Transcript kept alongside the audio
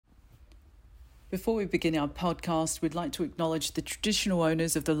Before we begin our podcast, we'd like to acknowledge the traditional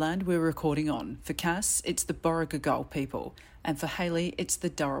owners of the land we're recording on. For Cass, it's the Borrigagal people, and for Hailey, it's the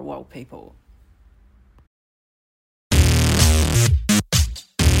Dharawal people.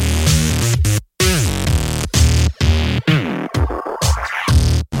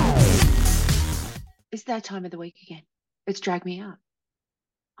 It's that time of the week again. It's Drag Me Out.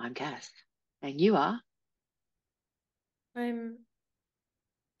 I'm Cass. And you are? I'm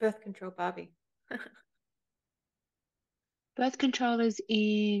birth control Barbie. Birth control is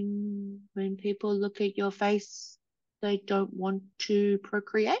in when people look at your face, they don't want to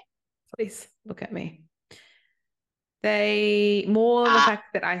procreate. Please look at me. The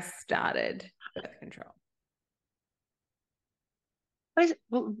fact that I started birth control. What is it?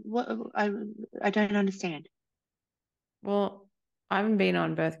 What I don't understand. Well, I haven't been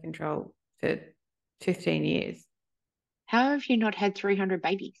on birth control for 15 years. How have you not had 300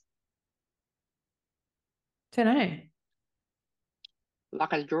 babies? Don't know.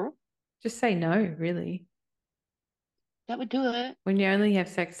 Like a draw? Just say no, really. That would do it. When you only have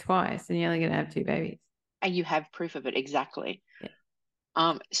sex twice and you're only going to have 2 babies. And you have proof of it, exactly.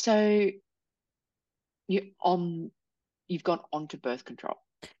 Yeah. So you've gone onto birth control.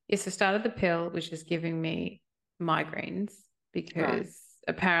 Yes, I started the pill, which is giving me migraines because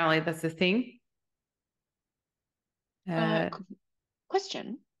apparently that's the thing.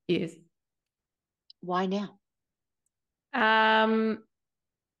 Question. Yes. Why now?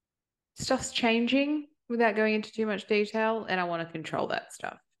 Stuff's changing without going into too much detail, and I want to control that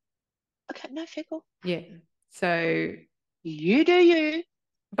stuff. Okay, no fickle. Yeah. So you do you.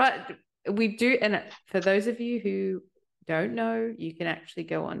 But we do, and for those of you who don't know, you can actually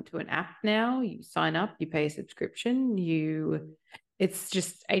go onto an app now. You sign up, you pay a subscription, it's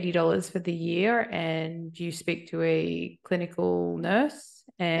just $80 for the year, and you speak to a clinical nurse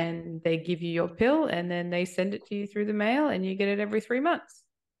and they give you your pill and then they send it to you through the mail and you get it every 3 months.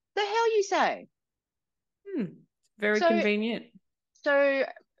 The hell you say? Very convenient. So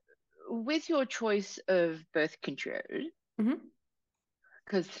with your choice of birth control,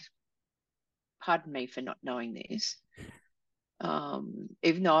 because pardon me for not knowing this,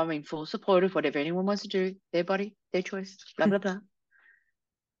 even though I'm in full support of whatever anyone wants to do, their body, their choice, blah, blah, blah.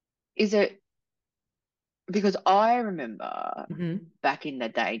 Is it because I remember back in the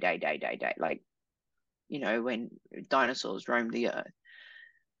day, like, you know, when dinosaurs roamed the earth,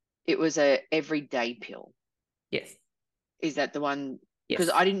 it was a everyday pill. Yes. Is that the one? Yes.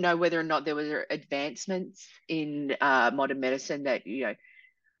 Because I didn't know whether or not there was advancements in modern medicine that, you know,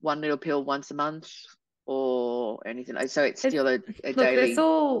 one little pill once a month or anything like. So it's still a daily. There's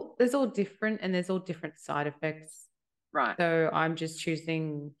all different, and there's all different side effects. Right. So I'm just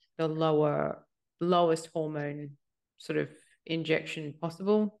choosing the lowest hormone sort of injection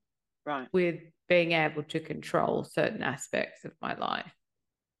possible. Right. With being able to control certain aspects of my life.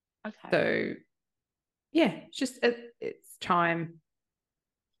 Okay. So yeah, it's just it's time.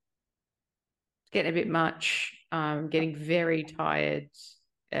 It's getting a bit much. I'm getting very tired,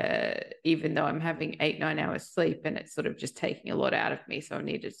 even though I'm having 8-9 hours sleep, and it's sort of just taking a lot out of me. So I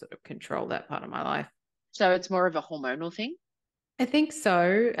need to sort of control that part of my life. So it's more of a hormonal thing? I think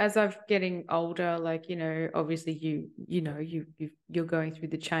so. As I'm getting older, like, you know, obviously you're going through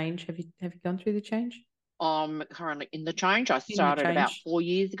the change. Have you gone through the change? I'm currently in the change. I started about 4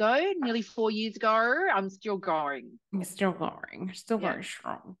 years ago, nearly 4 years ago. I'm still going. You're still going. Still very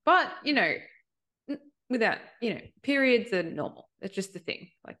strong. But, you know, without, you know, periods are normal. It's just the thing.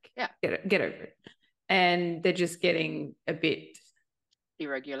 Like, get over it. And they're just getting a bit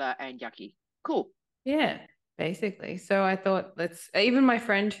irregular and yucky. Cool. Yeah, basically. So I thought, even my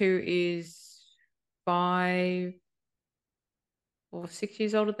friend who is 5 or 6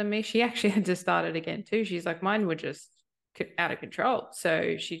 years older than me, she actually had to start it again too. She's like, mine were just out of control.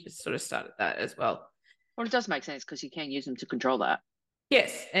 So she just sort of started that as well. Well, it does make sense because you can use them to control that.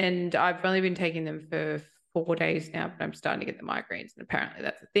 Yes, and I've only been taking them for 4 days now, but I'm starting to get the migraines, and apparently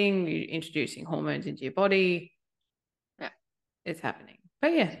that's the thing. You're introducing hormones into your body. Yeah, it's happening.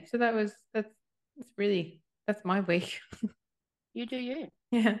 But yeah, so that's my week. You do you.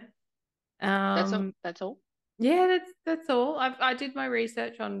 Yeah. That's all. Yeah, that's all. I did my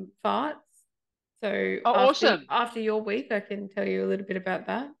research on farts. So awesome. After your week, I can tell you a little bit about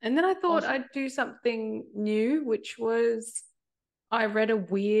that. And then I thought I'd do something new, which was I read a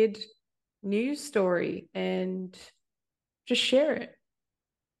weird news story and just share it.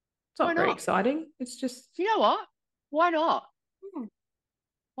 It's not very exciting. It's just, you know what? Why not?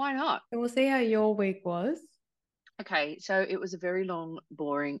 Why not? And we'll see how your week was. Okay, so it was a very long,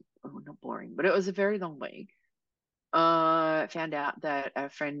 boring, not boring, but it was a very long week. found out that a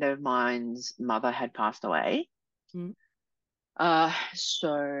friend of mine's mother had passed away. Mm.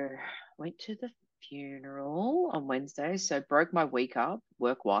 So went to the funeral on Wednesday, so broke my week up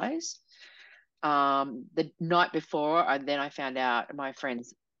work-wise. The night before, then I found out my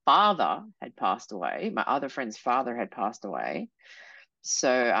friend's father had passed away. My other friend's father had passed away. So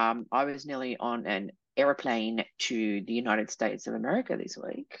I was nearly on an airplane to the United States of America this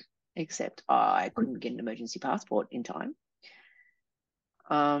week, except I couldn't get an emergency passport in time.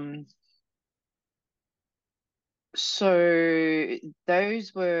 So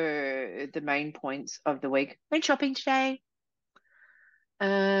those were the main points of the week. Went shopping today. Went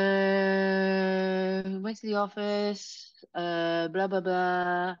to the office. Blah blah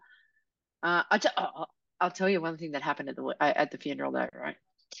blah. I'll tell you one thing that happened at the funeral though, right?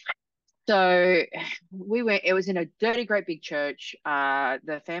 So we went. It was in a dirty, great big church.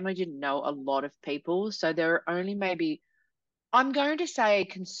 The family didn't know a lot of people, so there were only maybe, I'm going to say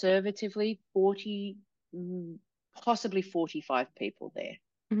conservatively 40, possibly 45 people there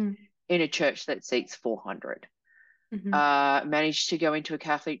Mm-hmm. in a church that seats 400. Mm-hmm. Managed to go into a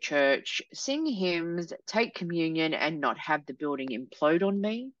Catholic church, sing hymns, take communion, and not have the building implode on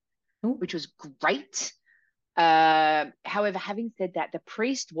me, Ooh. which was great. However, having said that, the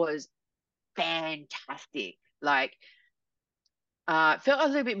priest was fantastic. Like, felt a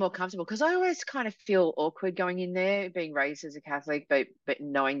little bit more comfortable because I always kind of feel awkward going in there, being raised as a Catholic, but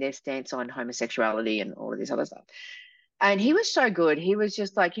knowing their stance on homosexuality and all of this other stuff. And he was so good. He was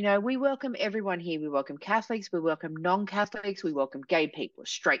just like, we welcome everyone here. We welcome Catholics. We welcome non-Catholics. We welcome gay people,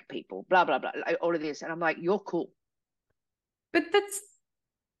 straight people, blah, blah, blah, like, all of this. And I'm like, you're cool. But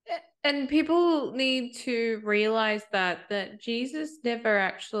and people need to realize that Jesus never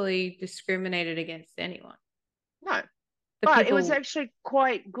actually discriminated against anyone. No. But it was actually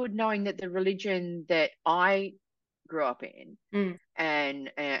quite good knowing that the religion that I grew up in and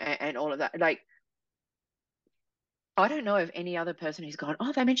all of that, like, I don't know of any other person who's gone,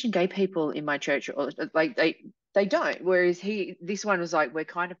 oh, they mentioned gay people in my church, or like they don't. Whereas this one was like, we're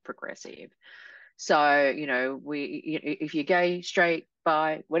kind of progressive. So, if you're gay, straight,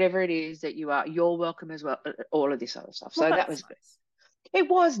 bi, whatever it is that you are, you're welcome as well. All of this other stuff. So that was nice. It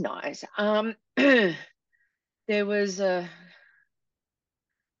was nice. There was an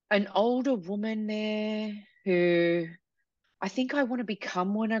older woman there who I think I want to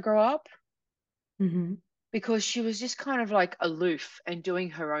become when I grow up. Mm-hmm. Because she was just kind of like aloof and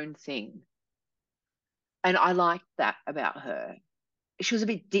doing her own thing. And I liked that about her. She was a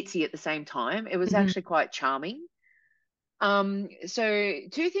bit ditzy at the same time. It was actually quite charming. So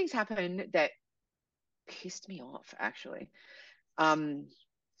two things happened that pissed me off, actually. So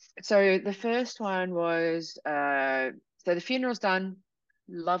the first one was, so the funeral's done,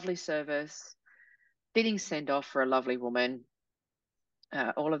 lovely service, fitting send off for a lovely woman,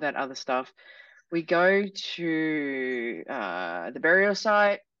 all of that other stuff. We go to the burial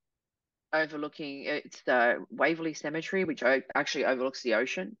site overlooking, it's the Waverley Cemetery, which actually overlooks the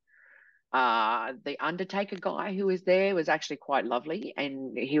ocean. The undertaker guy who was there was actually quite lovely,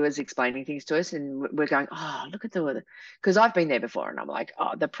 and he was explaining things to us, and we're going, oh, look at because I've been there before, and I'm like,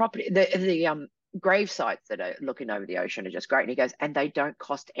 oh, the property, the grave sites that are looking over the ocean are just great. And he goes, and they don't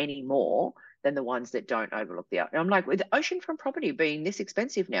cost any more than the ones that don't overlook the ocean. I'm like, with oceanfront property being this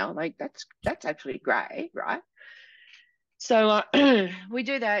expensive now, like that's actually great, right? So we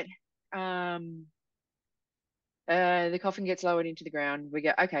do that. The coffin gets lowered into the ground. We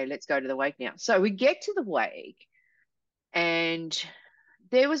go, okay, let's go to the wake now. So we get to the wake, and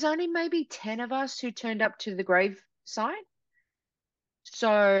there was only maybe 10 of us who turned up to the grave site.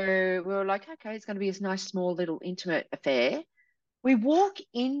 So we were like, okay, it's going to be a nice, small, little intimate affair. We walk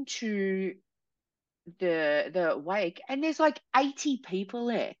into the wake, and there's like 80 people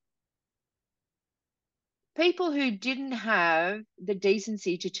there. People who didn't have the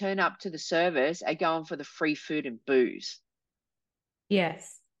decency to turn up to the service are going for the free food and booze.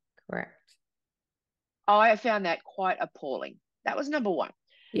 Yes, correct. I found that quite appalling. That was number one.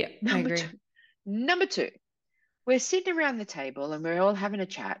 Yeah, I agree. Number two, we're sitting around the table and we're all having a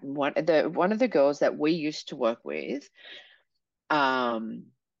chat. And one of the girls that we used to work with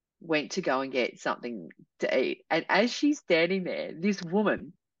went to go and get something to eat. And as she's standing there, this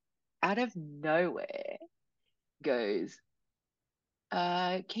woman out of nowhere goes,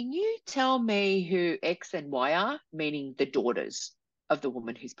 can you tell me who X and Y are? Meaning the daughters of the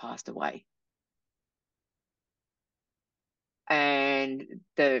woman who's passed away. And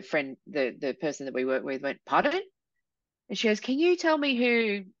the person that we work with went, pardon? And she goes, can you tell me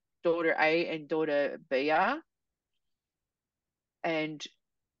who daughter A and daughter B are? And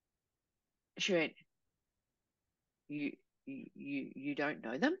she went, you don't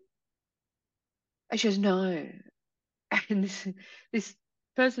know them? And she goes, no. And this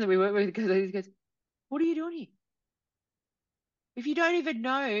person that we work with goes, what are you doing here? If you don't even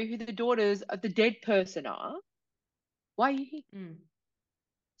know who the daughters of the dead person are, why are you here? Mm.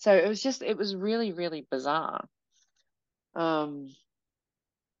 So it was really, really bizarre.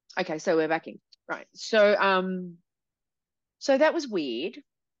 Okay, so we're back in. Right. So that was weird.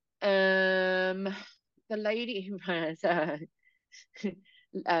 The lady who has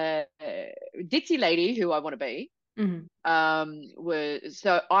Dixie lady who I want to be.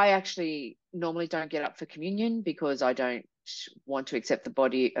 So I actually normally don't get up for communion because I don't want to accept the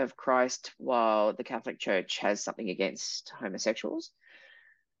body of Christ while the Catholic Church has something against homosexuals.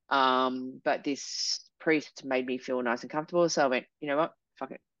 But this priest made me feel nice and comfortable, so I went, you know what,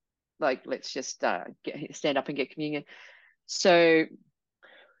 fuck it, like let's just stand up and get communion. So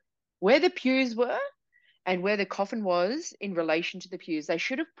where the pews were and where the coffin was in relation to the pews, they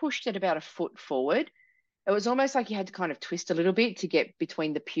should have pushed it about a foot forward. It was almost like you had to kind of twist a little bit to get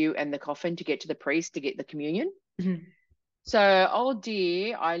between the pew and the coffin to get to the priest to get the communion. Mm-hmm. So old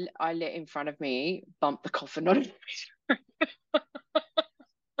dear, I let in front of me bump the coffin on it.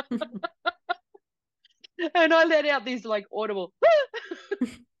 And I let out this like audible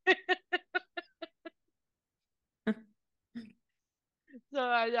so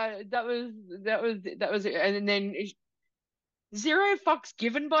that was it. And then zero fucks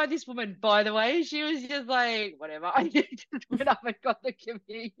given by this woman, by the way. She was just like, whatever. I just went up and got the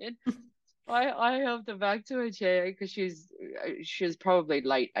communion. I helped her back to her chair because she was probably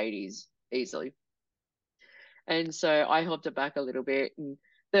late 80s easily. And so I helped her back a little bit. And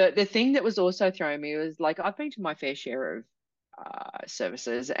the thing that was also throwing me was like, I've been to my fair share of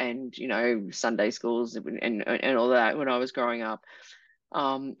services and, you know, Sunday schools and all that when I was growing up.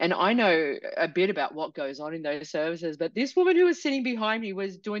 And I know a bit about what goes on in those services, but this woman who was sitting behind me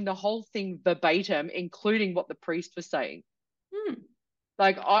was doing the whole thing verbatim, including what the priest was saying.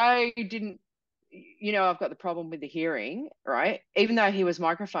 Like I didn't, you know, I've got the problem with the hearing, right? Even though he was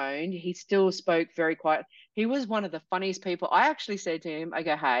microphoned, he still spoke very quiet. He was one of the funniest people. I actually said to him, I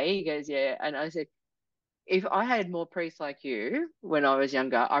go, hey, he goes, yeah. And I said, if I had more priests like you when I was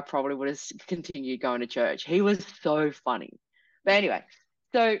younger, I probably would have continued going to church. He was so funny. But anyway,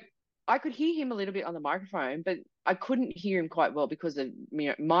 so I could hear him a little bit on the microphone, but I couldn't hear him quite well because of, you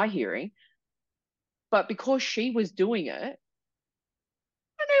know, my hearing. But because she was doing it,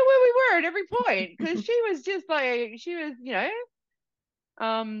 I knew where we were at every point because she was just like, she was, you know,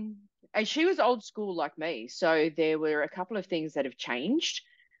 and she was old school like me. So there were a couple of things that have changed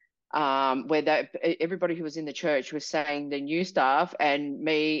where everybody who was in the church was saying the new stuff, and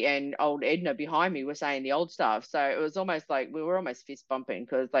me and old Edna behind me were saying the old stuff. So it was almost like we were almost fist bumping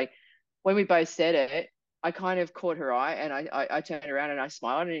because, like, when we both said it, I kind of caught her eye, and I turned around and I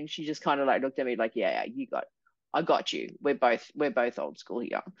smiled, and she just kind of like looked at me like, yeah, I got you. We're both old school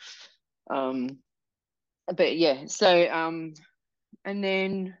here. But yeah, so and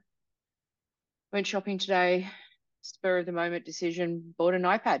then went shopping today, spur of the moment decision, bought an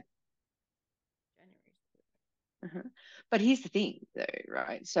iPad. But here's the thing, though,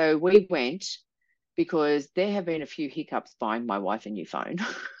 right? So we went because there have been a few hiccups buying my wife a new phone.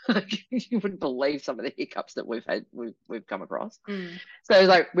 You wouldn't believe some of the hiccups that we've come across. So it's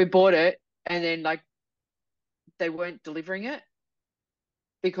like we bought it, and then like they weren't delivering it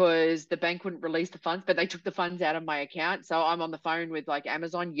because the bank wouldn't release the funds, but they took the funds out of my account. So I'm on the phone with like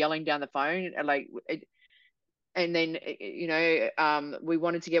Amazon yelling down the phone, and like and then, you know, we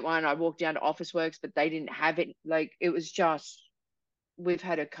wanted to get one. I walked down to Officeworks, but they didn't have it. Like it was just, we've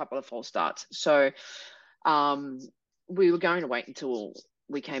had a couple of false starts. So we were going to wait until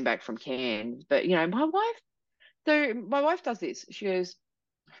we came back from Cairns. But, you know, my wife does this. She goes,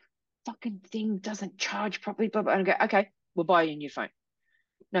 fucking thing doesn't charge properly. Blah, blah. And I go, okay, we'll buy you a new phone.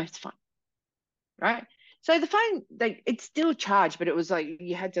 No, it's fine. Right. So the phone, it's still charged, but it was like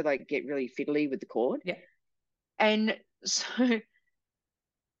you had to like get really fiddly with the cord. Yeah. And so a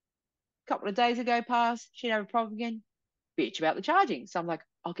couple of days ago passed, she'd have a problem again, bitch about the charging. So I'm like,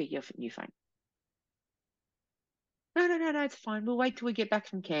 I'll get you a new phone. No, it's fine. We'll wait till we get back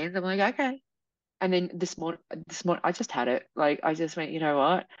from Cairns. I'm like, okay. And then this morning, I just had it. Like, I just went, you know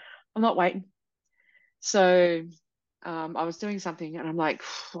what? I'm not waiting. So I was doing something and I'm like,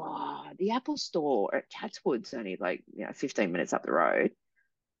 oh, the Apple store at Chatswood's only like, you know, 15 minutes up the road.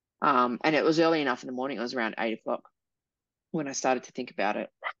 And it was early enough in the morning. It was around 8 o'clock when I started to think about it.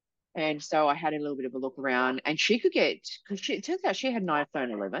 And so I had a little bit of a look around, and she could get, because it turns out she had an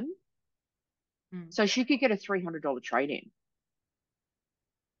iPhone 11. So she could get a $300 trade in.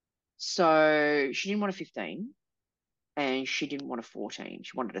 So she didn't want a 15. and she didn't want a 14.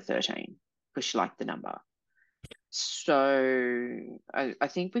 She wanted a 13 because she liked the number. So I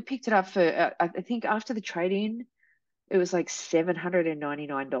think we picked it up for, I think after the trade-in, it was like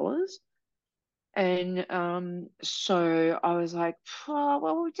 $799. And so I was like, oh,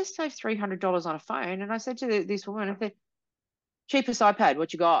 well, we just saved $300 on a phone. And I said to this woman, I said, cheapest iPad,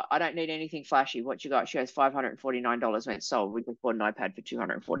 what you got? I don't need anything flashy. What you got? She goes, $549. Went, sold. We just bought an iPad for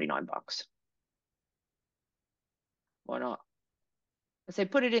 $249. Why not? I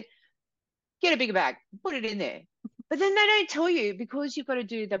said, put it in, get a bigger bag, put it in there. But then they don't tell you, because you've got to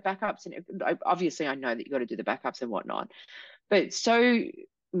do the backups. And obviously I know that you've got to do the backups and whatnot. But so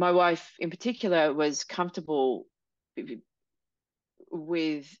my wife in particular was comfortable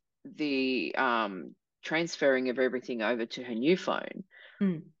with the transferring of everything over to her new phone.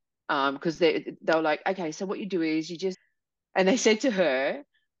 Because they were like, okay, so what you do is and they said to her,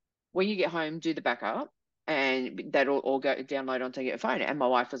 when you get home, do the backup and that'll all go download onto your phone. And my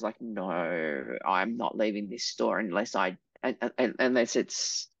wife was like, no, I'm not leaving this store unless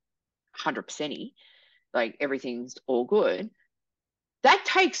it's 100%y, like everything's all good. That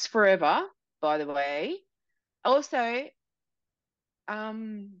takes forever, by the way. Also,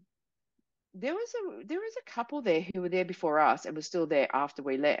 there was a couple there who were there before us and was still there after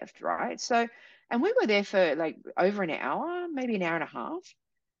we left, right? So, and we were there for like over an hour, maybe an hour and a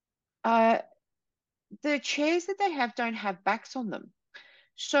half. The chairs that they have don't have backs on them,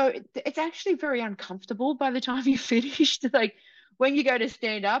 so it's actually very uncomfortable by the time you've finished. Like when you go to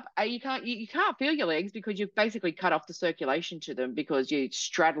stand up, you can't feel your legs because you've basically cut off the circulation to them because you're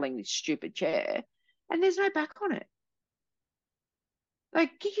straddling this stupid chair, and there's no back on it.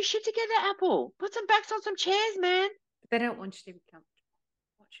 Like, get your shit together, Apple. Put some backs on some chairs, man. They don't want you to be comfortable,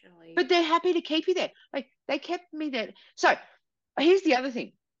 unfortunately. But they're happy to keep you there. Like, they kept me there. So here's the other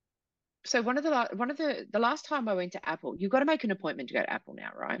thing. So the last time I went to Apple, you've got to make an appointment to go to Apple now,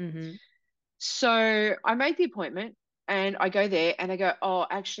 right? So I made the appointment and I go there and they go, oh,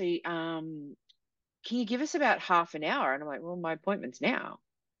 actually, can you give us about half an hour? And I'm like, well, my appointment's now.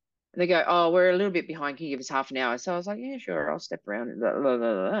 And they go, oh, we're a little bit behind. Can you give us half an hour? So I was like, yeah, sure. I'll step around. And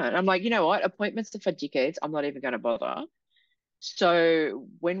I'm like, you know what? Appointments are for dickheads. I'm not even going to bother. So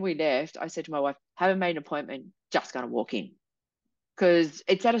when we left, I said to my wife, haven't made an appointment, just going to walk in. Because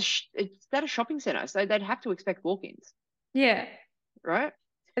it's at a shopping centre. So they'd have to expect walk-ins. Yeah. Right?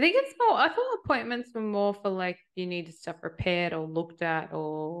 I think it's more, I thought appointments were more for like you needed stuff repaired or looked at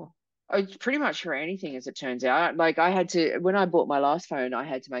or... It's pretty much for anything, as it turns out. Like when I bought my last phone, I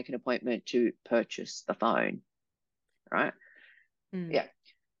had to make an appointment to purchase the phone, right? Yeah.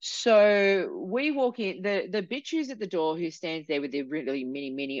 So we walk in, the bitch who's at the door who stands there with the really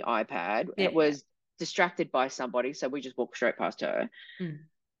mini iPad was distracted by somebody, so we just walked straight past her.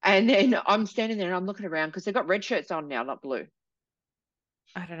 And then I'm standing there and I'm looking around because they've got red shirts on now, not blue.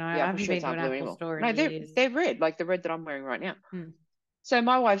 I don't know. The I Apple haven't shirts been to aren't an blue Apple anymore. store No, in years. they're red, like the red that I'm wearing right now. So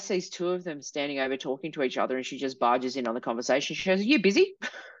my wife sees two of them standing over talking to each other and she just barges in on the conversation. She goes, are you busy?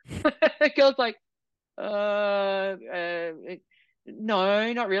 The girl's like, no,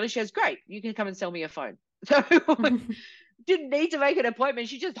 not really. She goes, great, you can come and sell me a phone. So didn't need to make an appointment.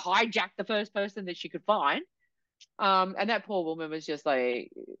 She just hijacked the first person that she could find. And that poor woman was just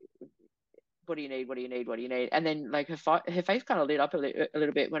like, what do you need? What do you need? What do you need? And then like her face kind of lit up a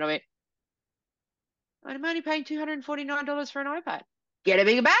little bit when I went, I'm only paying $249 for an iPad. Get a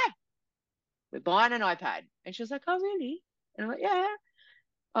bigger bag. We're buying an iPad. And she was like, oh, really? And I'm like, yeah.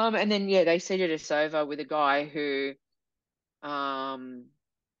 And then, they seated us over with a guy who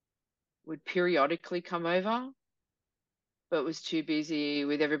would periodically come over, but was too busy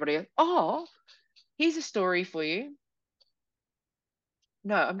with everybody else. Oh, here's a story for you.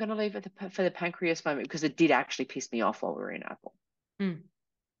 No, I'm going to leave it for the pancreas moment because it did actually piss me off while we were in Apple.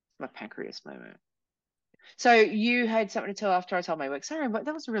 My pancreas moment. So you had something to tell after I told my week. Sorry, but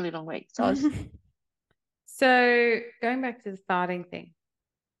that was a really long week. So going back to the farting thing,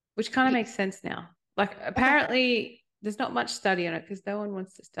 which kind of makes sense now. Like apparently there's not much study on it because no one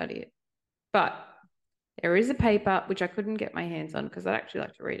wants to study it. But there is a paper which I couldn't get my hands on because I'd actually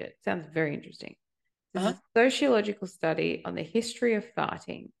like to read it. It sounds very interesting. This is a sociological study on the history of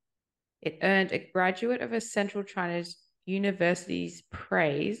farting. It earned a graduate of a Central China's university's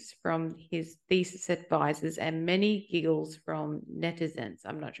praise from his thesis advisors and many giggles from netizens.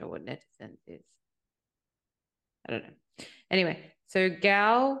 I'm not sure what netizens is. I don't know. Anyway, so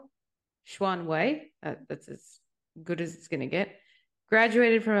Gao Xuanwei, that's as good as it's going to get,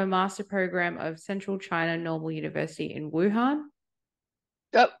 graduated from a master program of Central China Normal University in Wuhan.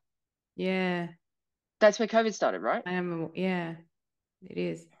 Oh. Yeah. That's where COVID started, right? Yeah, it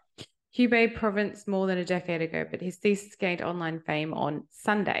is. Hubei province more than a decade ago, but his thesis gained online fame on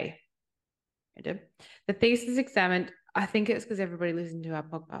Sunday. The thesis examined, I think it's because everybody listened to our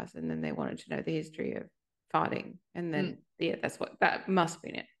podcast and then they wanted to know the history of farting. And then, that must have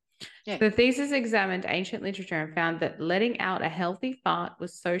been it. Yeah. So the thesis examined ancient literature and found that letting out a healthy fart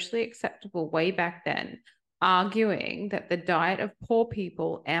was socially acceptable way back then, arguing that the diet of poor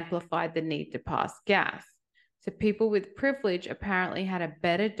people amplified the need to pass gas. So people with privilege apparently had a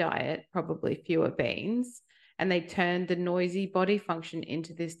better diet, probably fewer beans, and they turned the noisy body function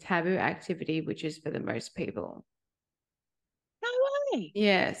into this taboo activity, which is for the most people. No way.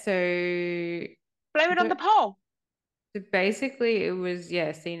 Yeah, so blame it on the pole. So basically it was,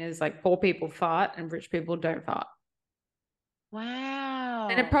 seen as like poor people fart and rich people don't fart. Wow.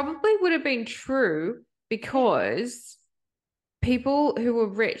 And it probably would have been true because people who were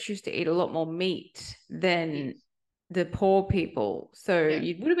rich used to eat a lot more meat than the poor people. So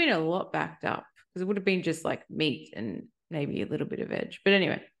you would have been a lot backed up because it would have been just like meat and maybe a little bit of veg. But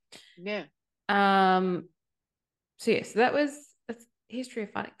anyway. Yeah. So that's history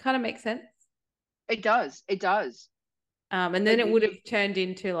of fun. It kind of makes sense. It does. It does. And then it would have turned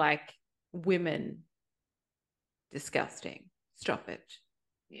into like women. Disgusting. Stop it.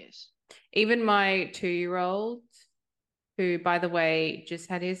 Yes. Even my 2-year-old, who, by the way, just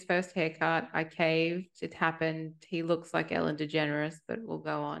had his first haircut. I caved. It happened. He looks like Ellen DeGeneres, but we'll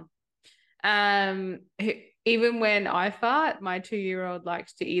go on. Even when I fart, my 2-year-old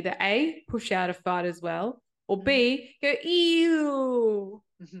likes to either A, push out a fart as well, or B, go, ew,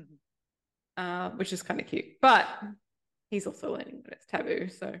 which is kind of cute. But he's also learning that it's taboo,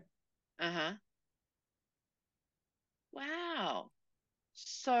 so. Wow.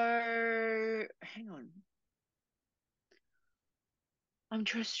 So, hang on. I'm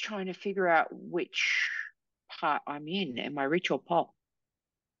just trying to figure out which part I'm in. Am I rich or poor?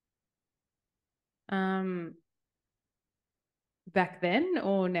 Back then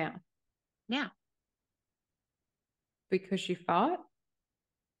or now? Now. Because you fart?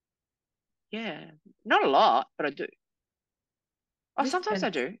 Yeah. Not a lot, but I do. Oh, sometimes I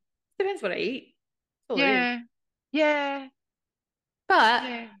do. Depends what I eat. Yeah. Yeah. But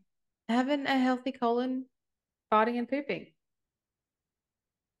having a healthy colon, farting and pooping.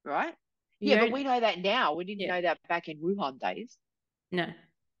 Right? Yeah, but we know that now. We didn't know that back in Wuhan days. No.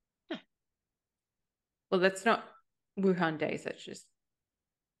 Well, that's not Wuhan days. That's just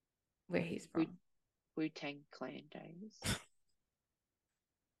where he's from. Wu-Tang Clan days.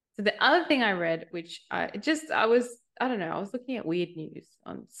 So the other thing I read, which I was looking at weird news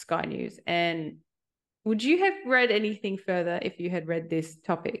on Sky News, and would you have read anything further if you had read this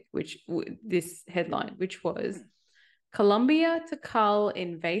topic, this headline, which was Colombia to cull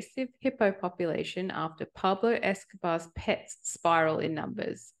invasive hippo population after Pablo Escobar's pets spiral in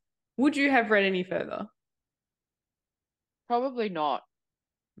numbers? Would you have read any further? Probably not.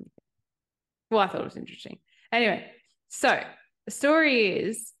 Well, I thought it was interesting. Anyway, so the story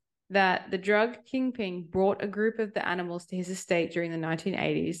is that the drug kingpin brought a group of the animals to his estate during the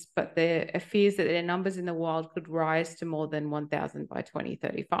 1980s, but there are fears that their numbers in the wild could rise to more than 1,000 by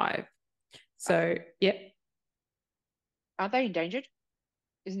 2035. So, yep. Aren't they endangered?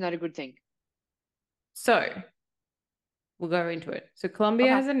 Isn't that a good thing? So, we'll go into it. So,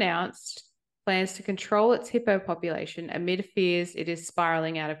 Colombia has announced plans to control its hippo population amid fears it is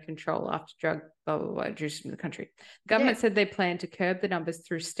spiraling out of control after drug introduced in the country. The government said they plan to curb the numbers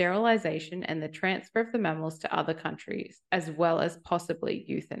through sterilization and the transfer of the mammals to other countries, as well as possibly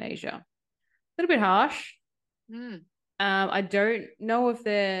euthanasia. A little bit harsh. I don't know if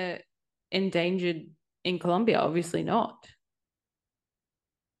they're endangered in Colombia. Obviously not.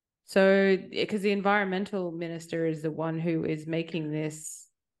 So, because the environmental minister is the one who is making this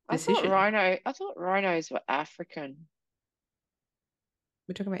decision. I thought rhinos were African.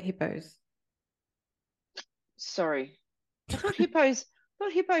 We're talking about hippos. Sorry. I thought hippos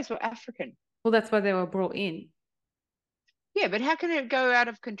were African. Well, that's why they were brought in. Yeah, but how can it go out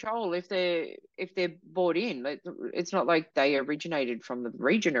of control if they're brought in? It's not like they originated from the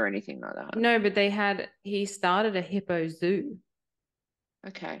region or anything like that. No, but he started a hippo zoo.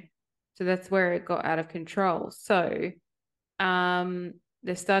 Okay. So that's where it got out of control. So,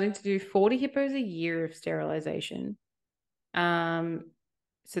 they're starting to do 40 hippos a year of sterilization. So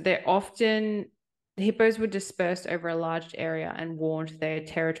the hippos were dispersed over a large area and warned they're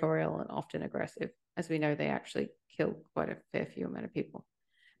territorial and often aggressive. As we know, they actually kill quite a fair few amount of people.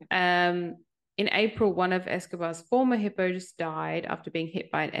 In April, one of Escobar's former hippos died after being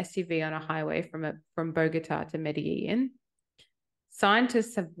hit by an SUV on a highway from Bogota to Medellin.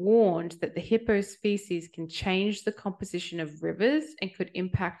 scientists have warned that the hippo species can change the composition of rivers and could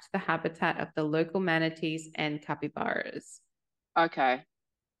impact the habitat of the local manatees and capybaras. Okay.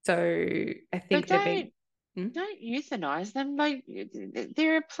 So I think don't euthanize them. Like,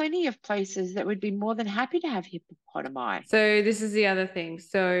 there are plenty of places that would be more than happy to have hippopotami. So this is the other thing.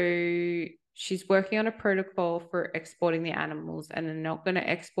 So she's working on a protocol for exporting the animals, and they're not going to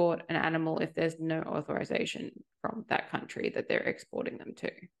export an animal if there's no authorization from that country that they're exporting them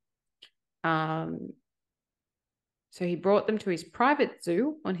to. So he brought them to his private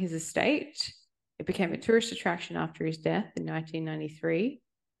zoo on his estate. It became a tourist attraction after his death in 1993.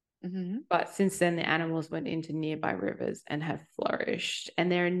 Mm-hmm. But since then, the animals went into nearby rivers and have flourished.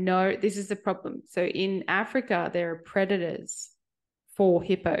 And this is the problem. So in Africa, there are predators for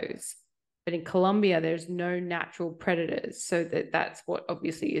hippos. But in Colombia, there's no natural predators. So that's what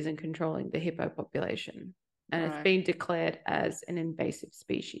obviously isn't controlling the hippo population. And It's been declared as an invasive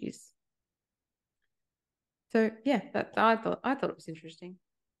species. So yeah, I thought it was interesting.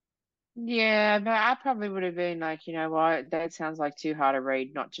 Yeah, but I probably would have been like, you know what, that sounds like too hard to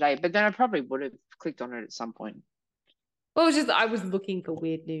read, not today. But then I probably would have clicked on it at some point. Well, it was just I was looking for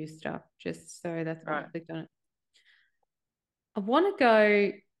weird news stuff, just so that's why I clicked on it. I want to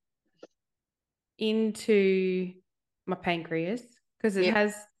go into my pancreas because it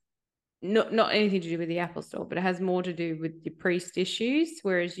has not anything to do with the Apple Store, but it has more to do with your priest issues,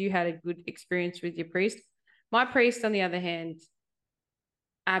 whereas you had a good experience with your priest. My priest, on the other hand,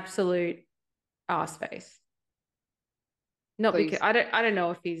 absolute arse face. Not Please. because I don't know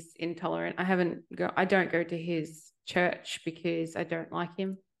if he's intolerant. I don't go to his church because I don't like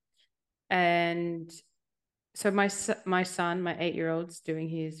him. And so my son, my 8-year-old's doing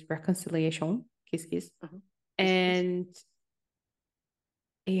his reconciliation, kiss kiss. Uh-huh. And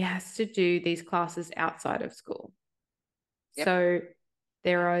he has to do these classes outside of school. Yep. So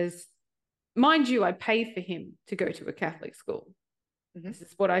there is, mind you, I pay for him to go to a Catholic school. Mm-hmm. This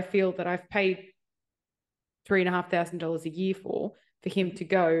is what I feel that I've paid $3,500 a year for him to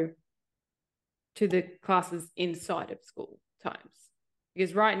go to the classes inside of school times.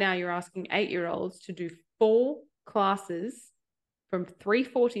 Because right now you're asking 8-year-olds to do 4 classes from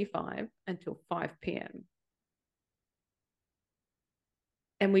 3:45 until 5 p.m.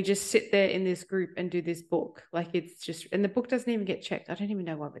 And we just sit there in this group and do this book. Like it's just, and the book doesn't even get checked. I don't even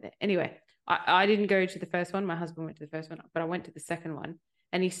know why we're there. Anyway, I didn't go to the first one. My husband went to the first one, but I went to the second one.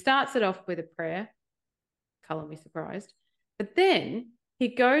 And he starts it off with a prayer. Color me surprised. But then he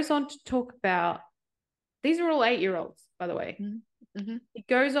goes on to talk about, these are all 8-year-olds, by the way. Mm-hmm. He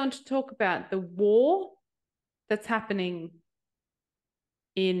goes on to talk about the war that's happening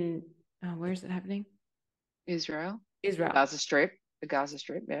in, where is it happening? Israel. Gaza Strip. The Gaza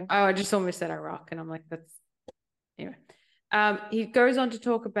Strip, yeah. Oh, I just almost said Iraq, and I'm like, that's anyway. He goes on to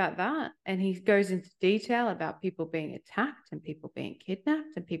talk about that, and he goes into detail about people being attacked and people being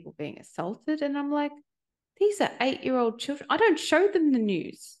kidnapped and people being assaulted, and I'm like, these are 8-year-old children. I don't show them the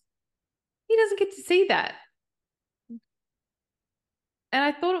news. He doesn't get to see that. And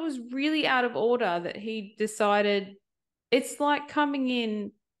I thought it was really out of order that he decided, it's like coming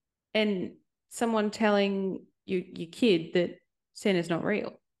in and someone telling your kid that sin is not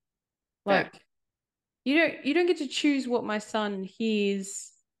real. Like, you don't get to choose what my son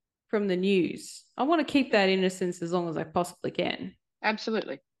hears from the news. I want to keep that innocence as long as I possibly can.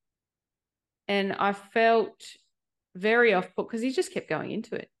 Absolutely. And I felt very off-put because he just kept going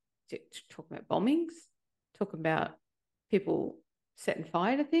into it, talking about bombings, talking about people setting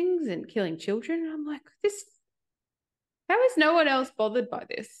fire to things and killing children. And I'm like, how is no one else bothered by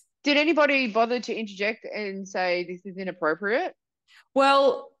this? Did anybody bother to interject and say this is inappropriate?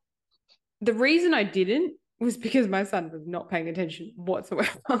 Well, the reason I didn't was because my son was not paying attention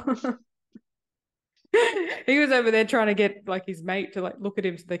whatsoever. He was over there trying to get like his mate to like look at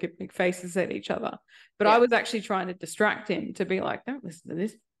him so they could make faces at each other. But I was actually trying to distract him to be like, don't listen to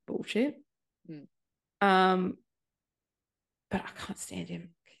this bullshit. But I can't stand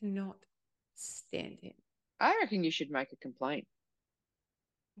him. Cannot stand him. I reckon you should make a complaint.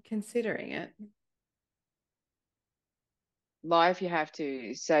 Considering it. Lie if you have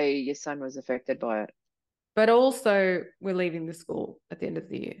to. Say your son was affected by it. But also, we're leaving the school at the end of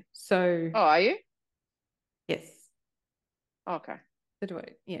the year. So. Oh, are you? Yes. Okay. So do I.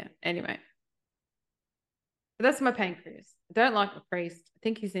 Yeah. Anyway. But that's my pancreas. I don't like the priest. I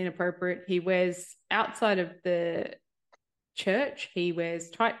think he's inappropriate. He wears, outside of the church, he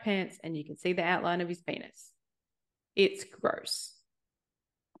wears tight pants and you can see the outline of his penis. It's gross.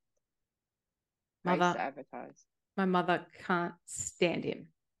 My mother can't stand him.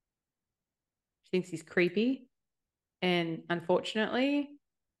 She thinks he's creepy. And unfortunately,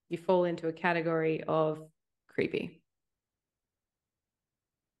 you fall into a category of creepy.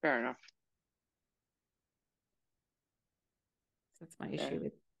 Fair enough. That's my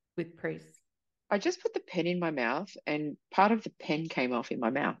issue with priests. I just put the pen in my mouth and part of the pen came off in my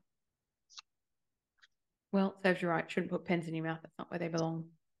mouth. Well, serves you right. Shouldn't put pens in your mouth. That's not where they belong.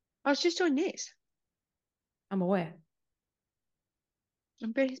 I was just doing this. I'm aware.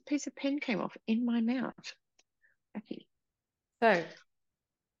 And a piece of pen came off in my mouth. Okay. So,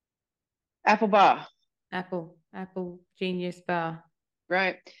 Apple bar. Apple Genius Bar.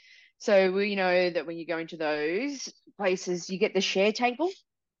 Right. So we know that when you go into those places, you get the share table,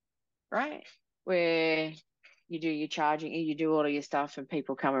 right? Where you do your charging, you do all of your stuff and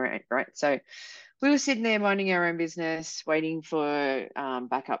people come around, right? So we were sitting there minding our own business, waiting for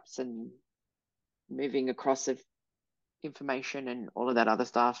backups and moving across of information and all of that other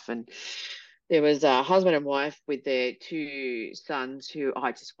stuff. And there was a husband and wife with their two sons who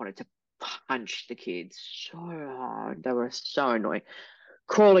I just wanted to punch the kids so hard. They were so annoying,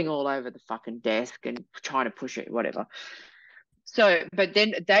 crawling all over the fucking desk and trying to push it, whatever. So, but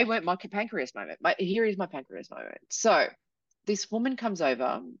then they weren't my pancreas moment. Here is my pancreas moment. So this woman comes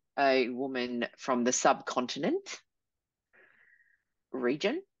over, a woman from the subcontinent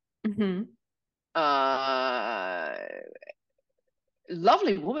region. Mm-hmm.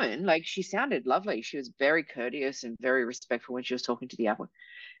 Lovely woman. Like, she sounded lovely. She was very courteous and very respectful when she was talking to the apple.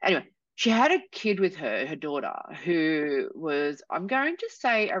 Anyway, she had a kid with her daughter, who was, I'm going to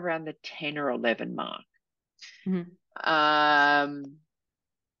say, around the 10 or 11 mark. Mm-hmm.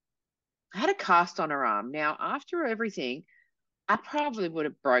 Had a cast on her arm. Now, after everything, I probably would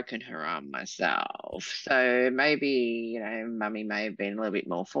have broken her arm myself. So maybe, mummy may have been a little bit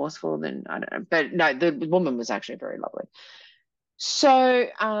more forceful than, I don't know. But no, the woman was actually very lovely. So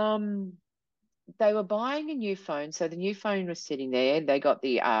they were buying a new phone. So the new phone was sitting there. They got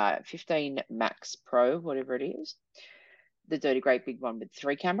the 15 Max Pro, whatever it is, the dirty great big one with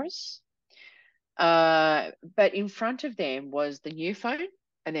 3 cameras. But in front of them was the new phone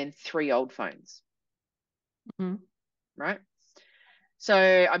and then 3 old phones. Mm-hmm. Right? So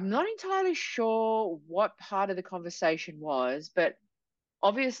I'm not entirely sure what part of the conversation was, but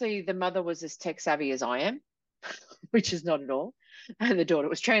obviously the mother was as tech savvy as I am, which is not at all, and the daughter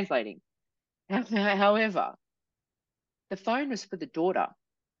was translating. However, the phone was for the daughter,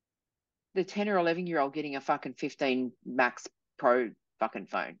 the 10 or 11-year-old getting a fucking 15 Max Pro fucking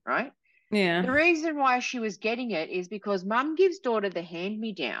phone, right? Yeah. The reason why she was getting it is because mum gives daughter the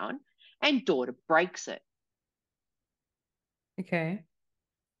hand-me-down and daughter breaks it. Okay.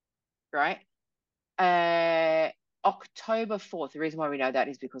 Right? October 4th. The reason why we know that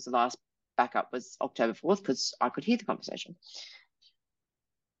is because the last backup was October 4th, because I could hear the conversation.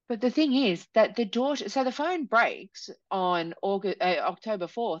 But the thing is that the daughter, so the phone breaks on October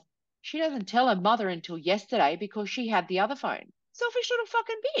 4th. She doesn't tell her mother until yesterday because she had the other phone. Selfish little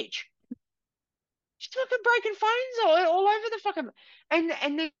fucking bitch. She's fucking breaking phones all over the fucking, and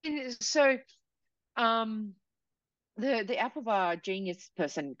then so the Apple Bar genius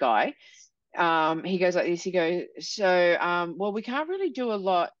person guy, he goes like this. He goes, so well, we can't really do a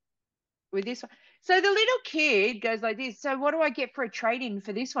lot with this one. So the little kid goes like this. So what do I get for a trade-in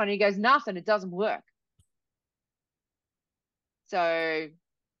for this one? And he goes, nothing. It doesn't work. So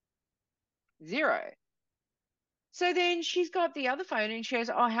 0. So then she's got the other phone and she goes,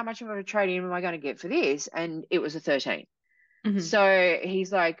 oh, how much of a trade-in am I going to get for this? And it was a 13. Mm-hmm. So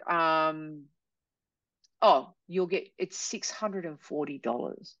he's like, oh, it's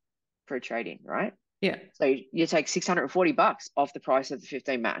 $640 for a trade-in, right? Yeah. So you take $640 off the price of the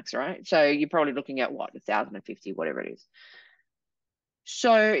 15 Max, right? So you're probably looking at what, 1,050, whatever it is.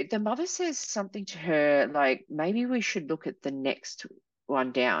 So the mother says something to her like, maybe we should look at the next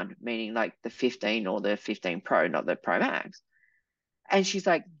one down, meaning like the 15 or the 15 Pro, not the Pro Max. And she's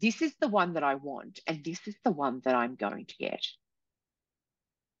like, this is the one that I want, and this is the one that I'm going to get.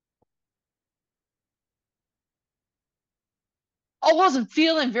 I wasn't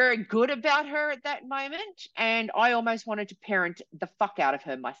feeling very good about her at that moment, and I almost wanted to parent the fuck out of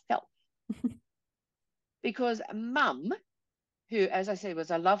her myself. Because mum, who, as I said,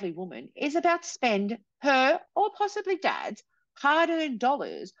 was a lovely woman, is about to spend her or possibly dad's hard-earned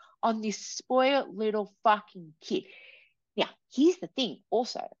dollars on this spoiled little fucking kid. Now, here's the thing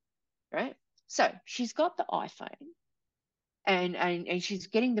also, right? So she's got the iPhone and she's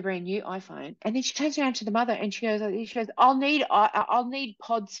getting the brand new iPhone, and then she turns around to the mother and she goes, I'll need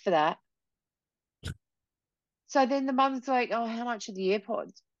pods for that. So then the mother's like, oh, how much are the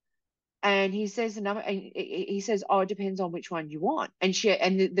AirPods? And he says the number, and he says, oh, it depends on which one you want. And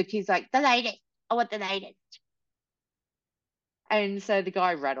the kid's like, the latest. I want the latest. And so the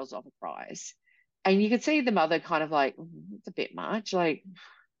guy rattles off a price. And you could see the mother kind of like, it's a bit much. Like,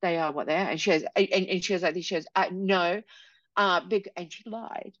 they are what they are. And she goes, and she goes like this, she goes, no, big, and she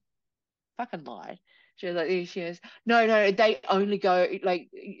lied, fucking lied. She was like this, she goes, no, they only go, like,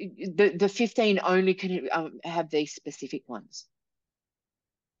 the 15 only can have these specific ones.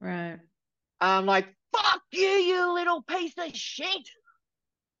 Right. I'm like, fuck you, you little piece of shit.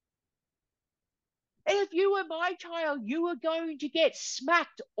 If you were my child, you were going to get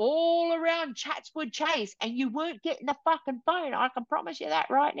smacked all around Chatswood Chase and you weren't getting the fucking phone. I can promise you that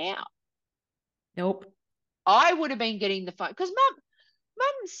right now. Nope. I would have been getting the phone because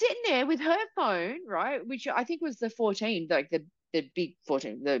mum's sitting there with her phone, right? Which I think was the 14, like the big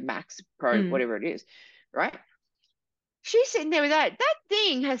 14, the Max Pro, whatever it is, right? She's sitting there with that. That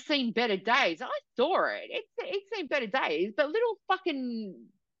thing has seen better days. I saw it. It's seen better days. But little fucking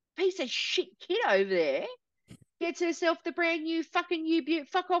piece of shit kid over there gets herself the brand new fucking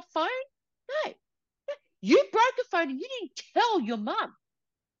fuck off phone. No, you broke a phone and you didn't tell your mum.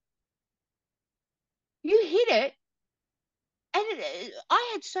 You hid it, and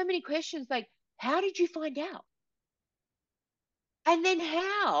I had so many questions like, how did you find out? And then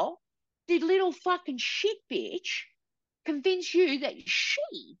how did little fucking shit bitch convince you that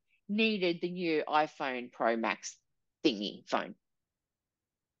she needed the new iPhone Pro Max thingy phone?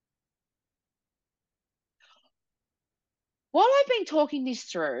 While I've been talking this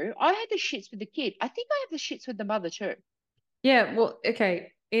through, I had the shits with the kid. I think I have the shits with the mother too. Yeah, well,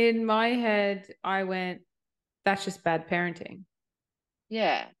 okay. In my head, I went, that's just bad parenting.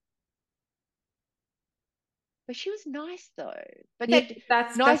 Yeah. But she was nice though. But Yeah, that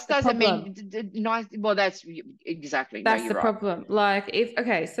that's nice the doesn't problem. mean nice. Well, that's exactly. No, That's you're the right. problem. Like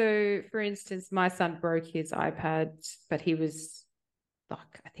okay, so for instance, my son broke his iPad, but he was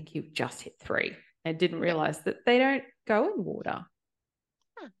like, I think he just hit 3 and didn't realize that they don't go in water.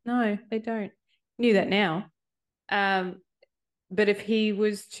 Huh. No, they don't. Knew that now. But if he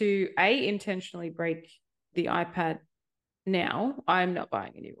was to intentionally break the iPad now, I'm not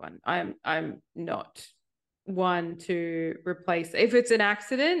buying a new one. I'm not one to replace if it's an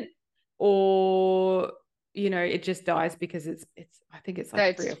accident or it just dies because it's I think it's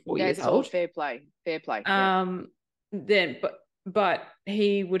like 3 or 4 years That's all old. fair play. Fair play. Yeah. Then but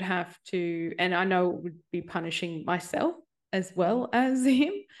he would have to, and I know it would be punishing myself as well as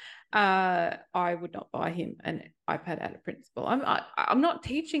him. I would not buy him an iPad out of principle. I'm not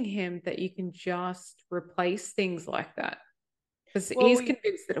teaching him that you can just replace things like that because he's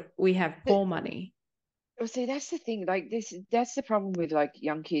convinced that we have poor money. Well, see, that's the thing. Like that's the problem with like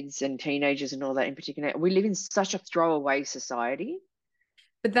young kids and teenagers and all that in particular. We live in such a throwaway society.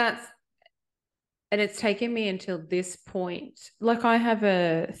 But it's taken me until this point. Like I have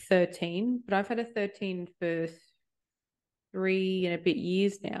a 13, but I've had a 13 for 3 and a bit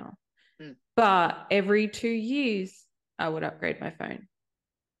years now. But every 2 years, I would upgrade my phone.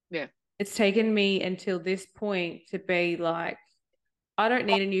 Yeah. It's taken me until this point to be like, I don't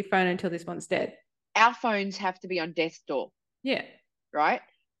need a new phone until this one's dead. Our phones have to be on death's door. Yeah. Right.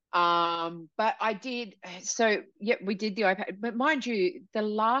 But I did. So, yeah, we did the iPad. But mind you, the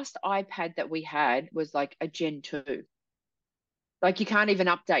last iPad that we had was like a Gen 2. Like you can't even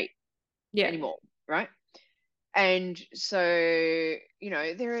update anymore. Right. And so,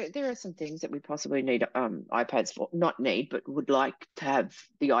 there are some things that we possibly need iPads for, not need, but would like to have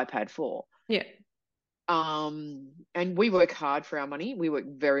the iPad for. Yeah. And we work hard for our money. We work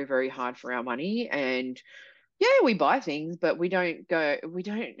very, very hard for our money. And yeah, we buy things, but we don't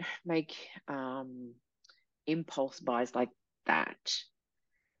make impulse buys like that.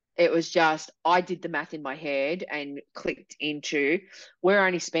 It was just, I did the math in my head and clicked into, we're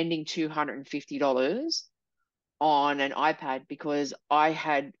only spending $250 on an iPad because I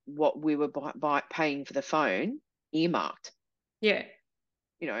had what we were paying for the phone earmarked. Yeah.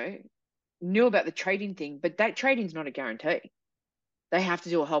 Knew about the trading thing, but that trading's not a guarantee. They have to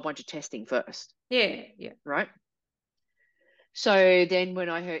do a whole bunch of testing first. Yeah. Yeah. Right. So then when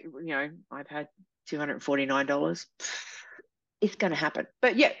I heard, iPad $249, it's going to happen.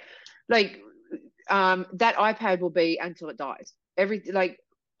 But yeah, like that iPad will be until it dies.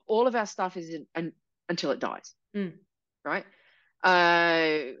 All of our stuff is until it dies. Right.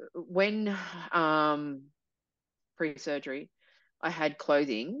 When pre-surgery, I had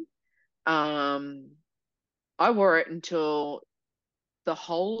clothing. I wore it until the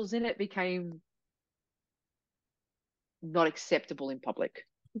holes in it became not acceptable in public.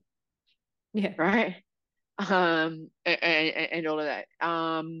 Yeah. Right. And all of that.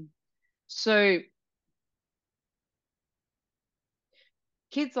 So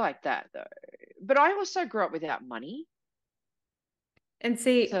kids like that though. But I also grew up without money. And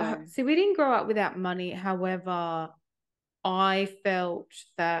see, So we didn't grow up without money. However, I felt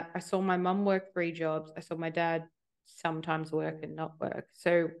that I saw my mum work 3 jobs. I saw my dad sometimes work and not work.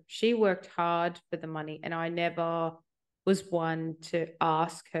 So she worked hard for the money, and I never was one to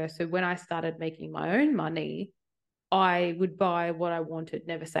ask her. So when I started making my own money, I would buy what I wanted,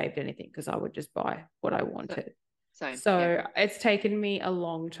 never saved anything because I would just buy what I wanted. same. So Yeah. it's taken me a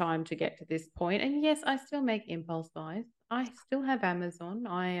long time to get to this point. And yes, I still make impulse buys. I still have Amazon.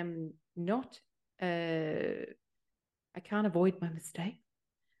 I am not, I can't avoid my mistake.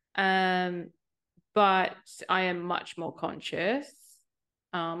 But I am much more conscious.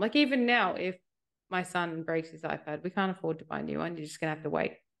 Like even now, if my son breaks his iPad, we can't afford to buy a new one. You're just going to have to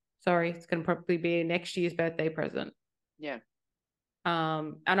wait. Sorry, it's going to probably be next year's birthday present. Yeah.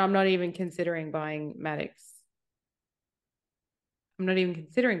 And I'm not even considering buying Maddox. I'm not even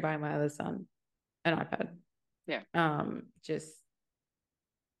considering buying my other son an iPad. Yeah. Just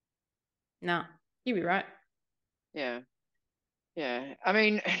nah. You'd be right. Yeah. Yeah. I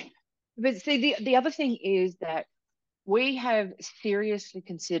mean, but see, the other thing is that we have seriously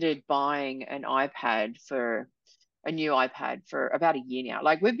considered buying a new iPad for about a year now.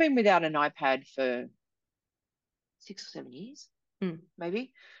 Like we've been without an iPad for 6 or 7 years,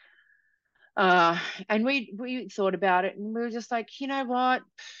 maybe. And we thought about it, and we were just like, you know what?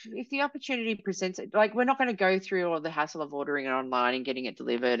 If the opportunity presents it, like we're not going to go through all the hassle of ordering it online and getting it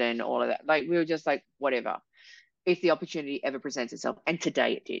delivered and all of that. Like we were just like, whatever. If the opportunity ever presents itself, and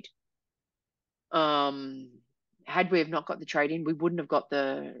today it did. Had we have not got the trade in, we wouldn't have got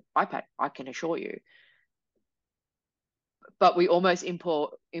the iPad, I can assure you. But we almost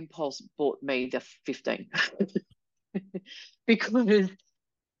impulse bought me the 15 because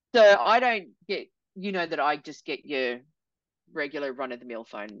so I don't get, that I just get your regular run of the mill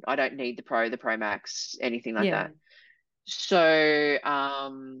phone. I don't need the Pro Max, anything like that. So I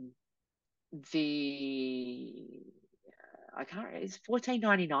can't, it's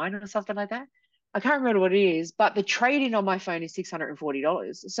 $14.99 or something like that. I can't remember what it is, but the trade-in on my phone is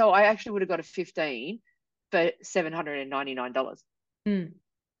 $640. So I actually would have got a 15 for $799.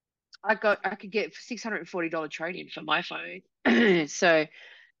 I could get $640 trade-in for my phone. So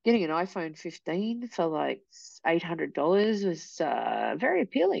getting an iPhone 15 for like $800 was very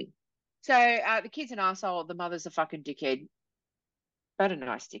appealing. So the kid's an arsehole, the mother's a fucking dickhead, but a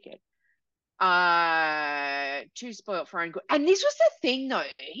nice dickhead. Too spoilt for her own good. And this was the thing though.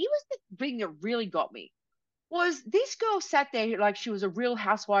 He was the thing that really got me. Was this girl sat there like she was a real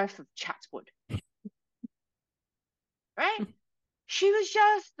housewife of Chatswood. Right? She was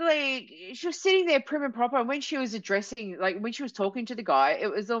just like, she was sitting there prim and proper. And when she was addressing, like when she was talking to the guy,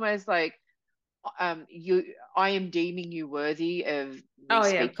 it was almost like, I am deeming you worthy of me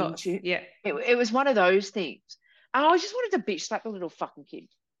speaking to you. Yeah. It was one of those things. And I just wanted to bitch slap the little fucking kid.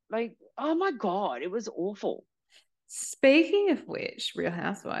 Like, oh my God, it was awful. Speaking of which, Real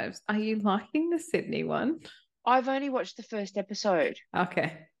Housewives, are you liking the Sydney one? I've only watched the first episode.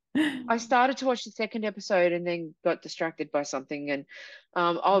 Okay. I started to watch the second episode and then got distracted by something. And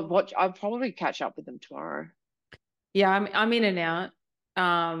I'll probably catch up with them tomorrow. Yeah, I'm in and out.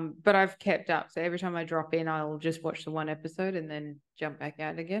 But I've kept up. So every time I drop in, I'll just watch the one episode and then jump back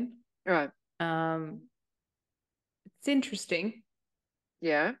out again. Right. It's interesting.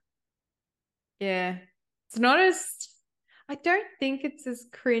 Yeah. Yeah. It's not as, I don't think it's as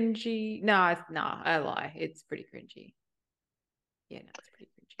cringy. No, I lie. It's pretty cringy. Yeah, no, it's pretty cringy.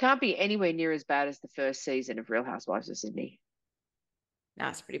 Can't be anywhere near as bad as the first season of Real Housewives of Sydney. No,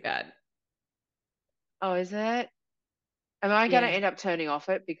 it's pretty bad. Oh, is it? Am I going to end up turning off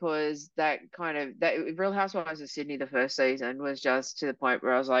it because that Real Housewives of Sydney, the first season, was just to the point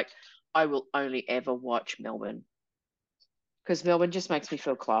where I was like, I will only ever watch Melbourne because Melbourne just makes me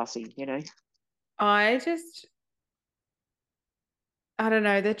feel classy, I don't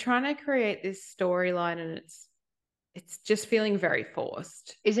know. They're trying to create this storyline and it's just feeling very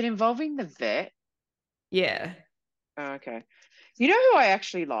forced. Is it involving the vet? Yeah. Oh, okay. You know who I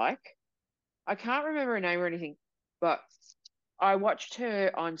actually like? I can't remember her name or anything, but I watched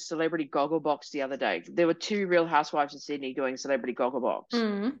her on Celebrity Gogglebox the other day. There were 2 Real Housewives of Sydney doing Celebrity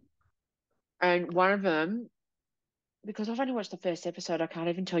Gogglebox. And one of them, because I've only watched the first episode, I can't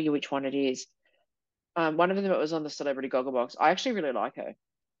even tell you which one it is. One of them that was on the Celebrity Gogglebox. I actually really like her.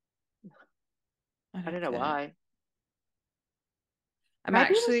 I don't know why. I'm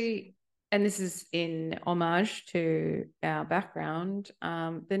actually, and this is in homage to our background,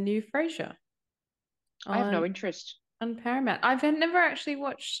 the new Frasier. I have no interest. On Paramount. I've never actually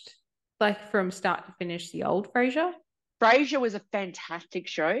watched from start to finish the old Frasier. Frasier was a fantastic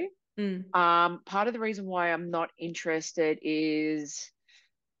show. Part of the reason why I'm not interested is,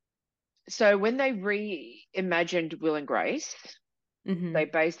 so when they reimagined Will and Grace, they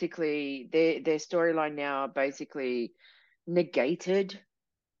basically, their storyline now basically negated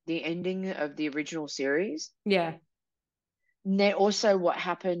the ending of the original series. Yeah. And then also what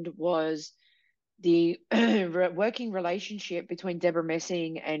happened was the working relationship between Deborah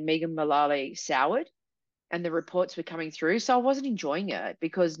Messing and Megan Mullally soured, and the reports were coming through. So I wasn't enjoying it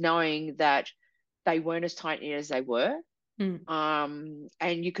because knowing that they weren't as tight knit as they were. And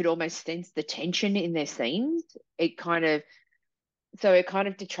you could almost sense the tension in their scenes. It kind of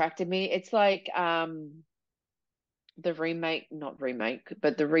detracted me. It's like the remake, not remake,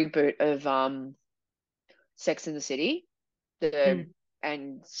 but the reboot of Sex and the City,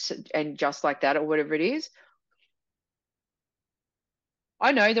 and Just Like That, or whatever it is.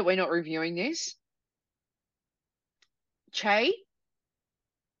 I know that we're not reviewing this. Che,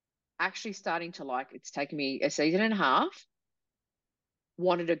 actually starting to like, it's taken me a season and a half,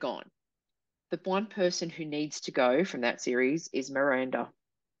 wanted her gone. The one person who needs to go from that series is Miranda.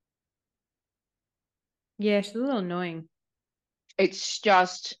 Yeah, she's a little annoying. It's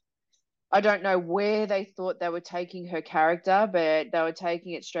just, I don't know where they thought they were taking her character, but they were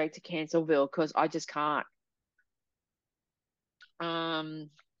taking it straight to Cancelville because I just can't.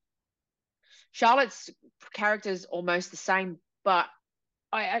 Charlotte's character is almost the same, but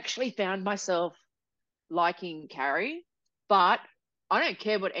I actually found myself liking Carrie, but I don't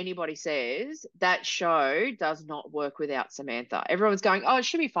care what anybody says. That show does not work without Samantha. Everyone's going, oh, it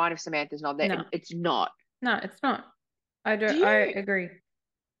should be fine if Samantha's not there. No. It's not. No, it's not. I agree.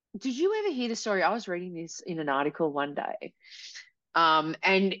 Did you ever hear the story? I was reading this in an article one day.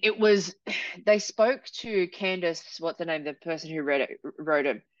 And it was, they spoke to Candace, what's the name, the person who wrote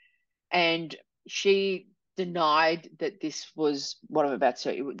it, and she denied that this was what I'm about to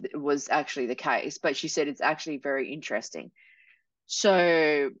say. It was actually the case, but she said it's actually very interesting.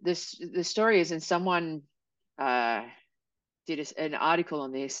 So the story is, and someone did an article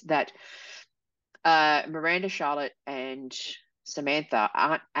on this, that Miranda, Charlotte, and Samantha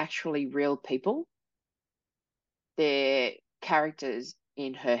aren't actually real people. They're characters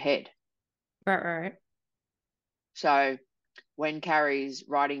in her head. Right. So when Carrie's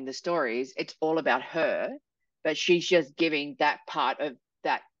writing the stories, it's all about her, but she's just giving that part of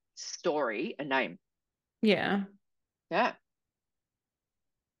that story a name. Yeah. Yeah.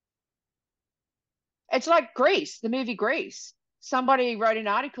 It's like Grease, the movie Grease. Somebody wrote an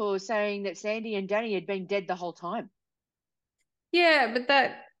article saying that Sandy and Danny had been dead the whole time. Yeah, but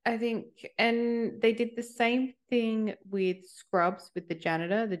that, I think, and they did the same thing with Scrubs with the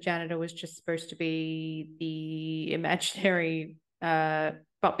janitor. The janitor was just supposed to be the imaginary,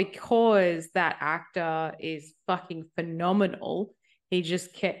 but because that actor is fucking phenomenal, he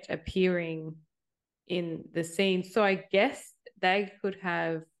just kept appearing in the scene. So I guess they could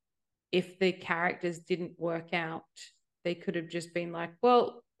have, if the characters didn't work out, they could have just been like,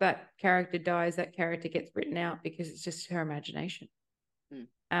 well, that character dies, that character gets written out because it's just her imagination.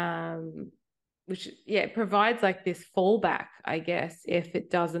 Which, yeah, it provides like this fallback, I guess, if it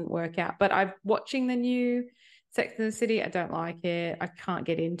doesn't work out. But I'm watching the new Sex and the City. I don't like it. I can't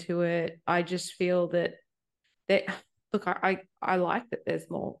get into it. I just feel that look, I like that there's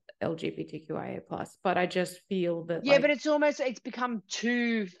more LGBTQIA plus, but I just feel that, yeah, but it's become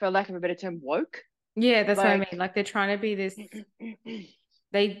too, for lack of a better term, woke. Yeah, that's what I mean. Like, they're trying to be this.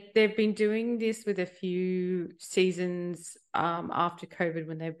 They've been doing this with a few seasons after COVID,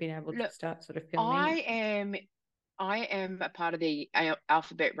 when they've been able to start sort of filming. I am a part of the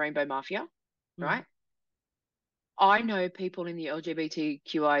Alphabet Rainbow Mafia, right? I know people in the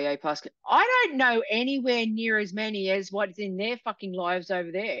LGBTQIA plus. I don't know anywhere near as many as what's in their fucking lives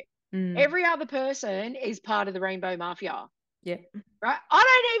over there. Every other person is part of the Rainbow Mafia. Yeah. Right?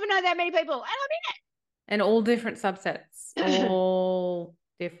 I don't even know that many people, and I'm in it. And all different subsets. All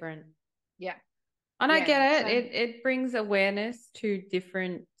different. Yeah. And I get it. It brings awareness to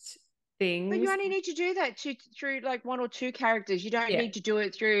different things. But you only need to do that through like one or two characters. You don't need to do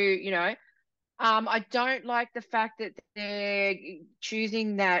it through, I don't like the fact that they're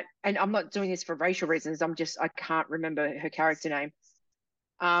choosing that, and I'm not doing this for racial reasons. I can't remember her character name.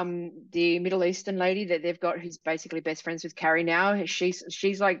 The Middle Eastern lady that they've got, who's basically best friends with Carrie now.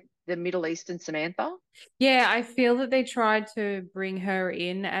 She's like the Middle Eastern Samantha. Yeah, I feel that they tried to bring her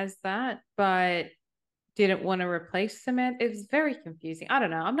in as that, but didn't want to replace Samantha. It was very confusing. I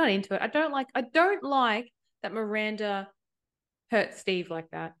don't know. I'm not into it. I don't like that Miranda hurt Steve like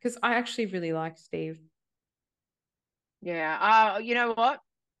that, because I actually really like Steve. Yeah. You know what?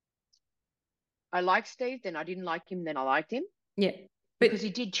 I like Steve, then I didn't like him, then I liked him. Yeah. Because he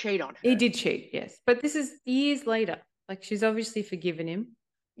did cheat on her. He did cheat, yes. But this is years later. Like, she's obviously forgiven him.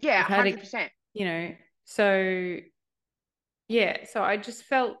 Yeah, 100%. You know, so, yeah. So I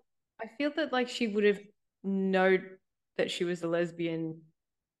feel that, like, she would have known that she was a lesbian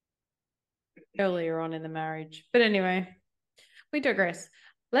earlier on in the marriage. But anyway, we digress.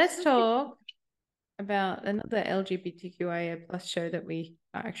 Let's talk about another LGBTQIA plus show that we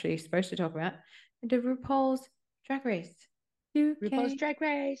are actually supposed to talk about, the RuPaul's Drag Race. RuPaul's Drag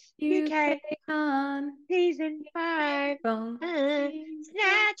Race, UK, season 5. Snatch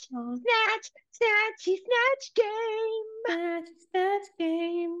Game. Snatch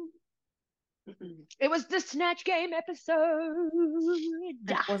Game. It was the Snatch Game episode.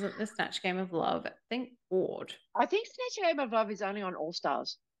 It wasn't the Snatch Game of Love. Thank God. I think Snatch Game of Love is only on All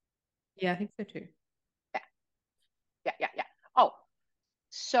Stars. Yeah, I think so too. Yeah. Oh,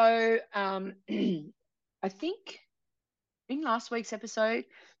 so I think in last week's episode,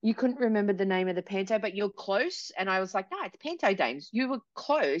 you couldn't remember the name of the panto, but you're close. And I was like, no, it's Panto Dames. You were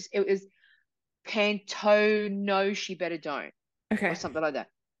close. It was Panto No, She Better Don't. Okay. Or something like that.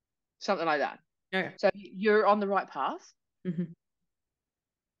 Okay. So you're on the right path. Mm-hmm.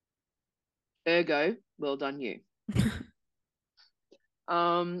 Ergo, well done you.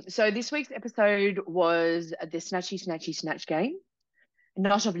 So this week's episode was the Snatch Game.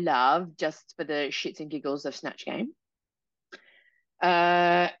 Not of love, just for the shits and giggles of Snatch Game.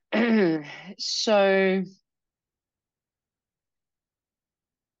 So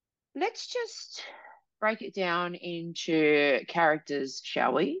let's just break it down into characters,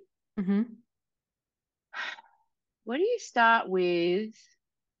 shall we? Mm-hmm. Where do you start with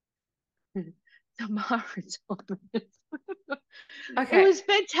Tamara Thomas? Okay. It was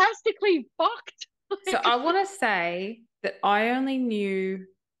fantastically fucked. So I want to say that I only knew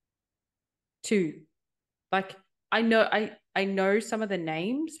 2. Like, I know some of the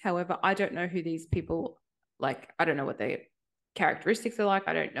names. However, I don't know who these people, like, I don't know what their characteristics are like.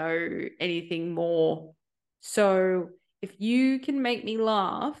 I don't know anything more. So if you can make me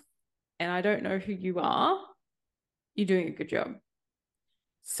laugh and I don't know who you are, you're doing a good job.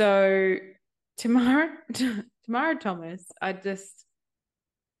 So Tamara Thomas,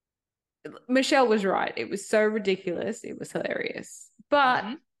 Michelle was right. It was so ridiculous. It was hilarious.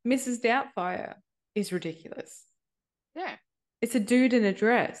 But Mrs. Doubtfire is ridiculous. Yeah. It's a dude in a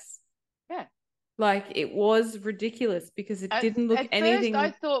dress. Yeah. Like, it was ridiculous because it didn't look anything. At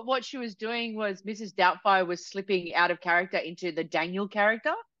first, I thought what she was doing was Mrs. Doubtfire was slipping out of character into the Daniel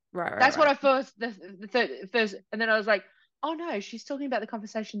character. Right. That's what I first, first, and then I was like, oh no, she's talking about the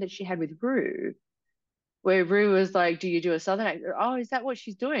conversation that she had with Rue, where Rue was like, do you do a Southern accent? Oh, is that what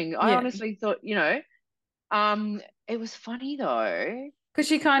she's doing? I honestly thought, it was funny though. Because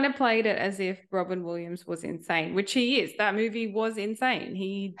she kind of played it as if Robin Williams was insane, which he is. That movie was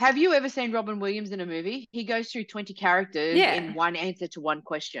insane. Have you ever seen Robin Williams in a movie? He goes through 20 characters in one answer to one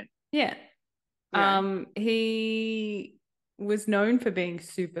question. Yeah. He was known for being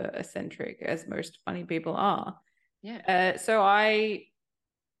super eccentric, as most funny people are. Yeah. So I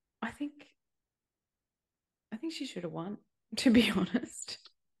think she should have won, to be honest.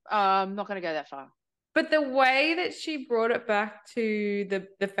 I'm not going to go that far. But the way that she brought it back to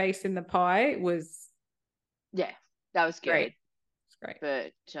the face in the pie was... Yeah, that was good. Great. It's great.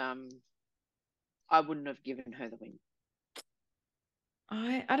 But I wouldn't have given her the win.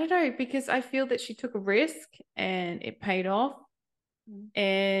 I don't know, because I feel that she took a risk and it paid off.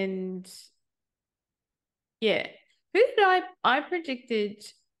 And yeah. Who did I predicted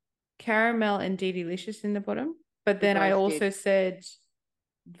Caramel and Dee Delicious in the bottom, but then I also said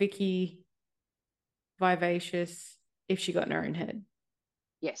Vicky Vivacious if she got in her own head.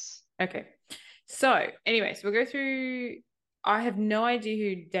 Yes. Okay. So anyway, so we'll go through. I have no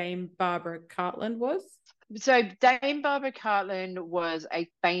idea who Dame Barbara Cartland was. So Dame Barbara Cartland was a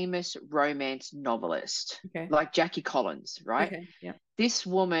famous romance novelist, like Jackie Collins, right? Okay. Yeah. This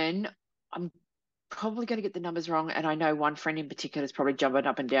woman, I'm probably going to get the numbers wrong, and I know one friend in particular is probably jumping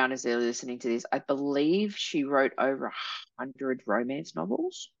up and down as they're listening to this. I believe she wrote over 100 romance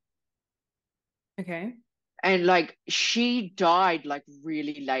novels. Okay. And like she died like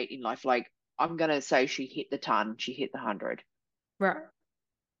really late in life. Like I'm going to say she hit the ton. She hit the 100. Right.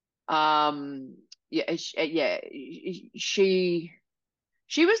 She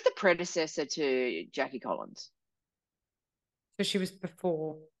was the predecessor to Jackie Collins. So she was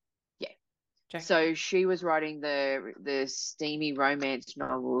before. Yeah. Jackie. So she was writing the steamy romance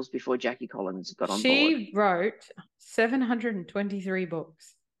novels before Jackie Collins got on board. She wrote 723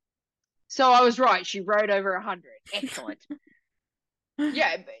 books. So I was right. She wrote over 100. Excellent.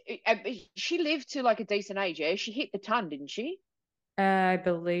 Yeah, she lived to like a decent age. Yeah, she hit the ton, didn't she? I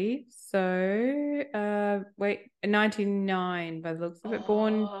believe so. Wait, 99 by the looks of it.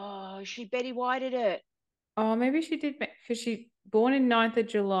 Born. Oh, she Betty Whited it. Oh, maybe she did because she born in 9th of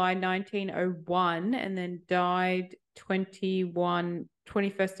July, 1901, and then died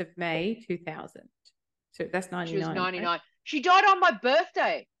 21st of May, 2000. So that's She was 99, 99. right? She died on my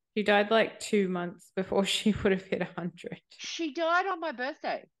birthday. She died like 2 months before she would have hit 100. She died on my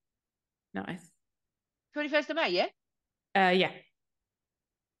birthday. Nice. 21st of May, yeah? Yeah.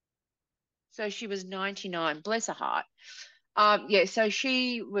 So she was 99. Bless her heart. Yeah, so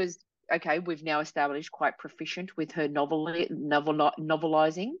she was, okay, we've now established quite proficient with her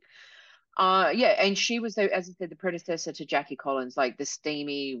novelizing. Yeah, and she was, as I said, the predecessor to Jackie Collins, like the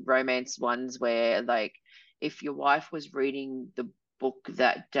steamy romance ones where, like, if your wife was reading the book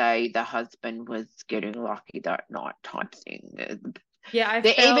that day, the husband was getting lucky that night type thing. Yeah, I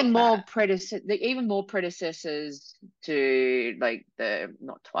They're felt even more that. they're even more predecessors to like the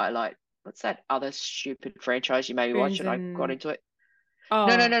not Twilight. What's that other stupid franchise you maybe watched Spoons and I got and into it? No,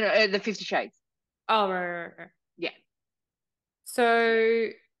 no, oh, no, no. The 50 Shades. oh, right. Yeah. So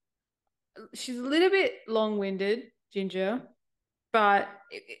she's a little bit long-winded, Ginger, but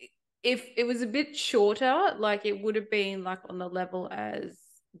if it was a bit shorter, like it would have been like on the level as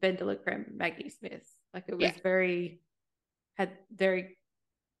Vendelacreme Maggie Smith. Like it Yeah. was had very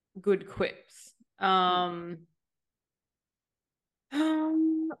good quips. I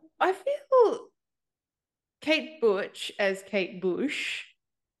feel Kate Butch as Kate Bush.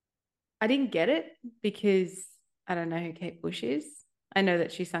 I didn't get it because I don't know who Kate Bush is. I know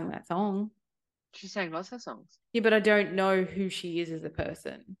that she sang that song. She sang lots of songs. Yeah, but I don't know who she is as a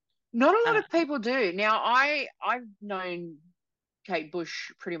person. Not a lot of people do. Now I've known Kate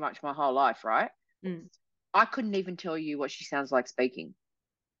Bush pretty much my whole life, right? I couldn't even tell you what she sounds like speaking.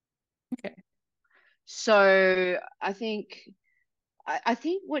 Okay. So I think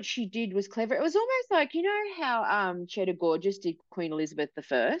what she did was clever. It was almost like, you know how Cheddar Gorgeous did Queen Elizabeth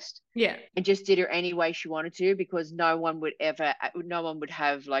I? Yeah. And just did her any way she wanted to because no one would have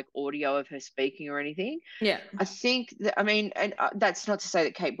like audio of her speaking or anything. Yeah. I think that, I mean, and that's not to say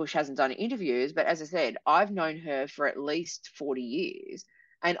that Kate Bush hasn't done interviews, but as I said, I've known her for at least 40 years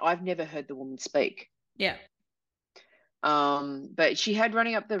and I've never heard the woman speak. Yeah. But she had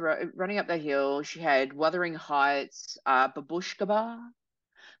running up the hill. She had Wuthering Heights, Babushka Bar.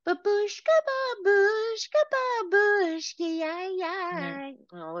 Babushka, babushka, babushka, yeah, yeah.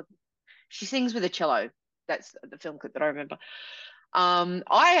 Oh, she sings with a cello. That's the film clip that I remember.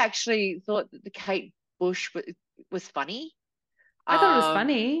 I actually thought that the Kate Bush was funny. I thought it was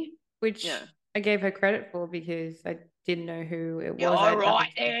funny, which Yeah. I gave her credit for because I didn't know who it was. You're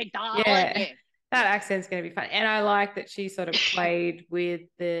right there, darling. Yeah. That accent's going to be fun. And I like that she sort of played with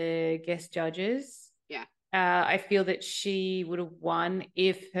the guest judges. Yeah. I feel that she would have won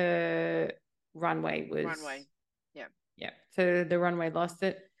if her runway was. Runway. Yeah. Yeah. So the runway lost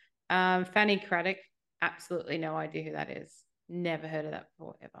it. Fanny Craddock, absolutely no idea who that is. Never heard of that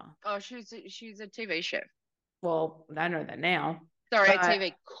before, ever. Oh, she's a TV chef. Well, I know that now. Sorry, a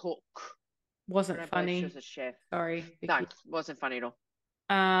TV cook. Wasn't funny. She was a chef. Sorry. Vicky. No, wasn't funny at all.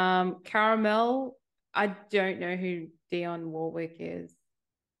 Caramel, I don't know who Dionne Warwick is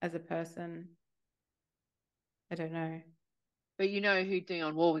as a person. I don't know. But you know who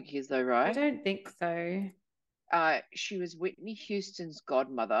Dionne Warwick is, though, right? I don't think so. She was Whitney Houston's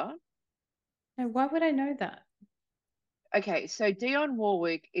godmother. No, why would I know that? Okay, so Dionne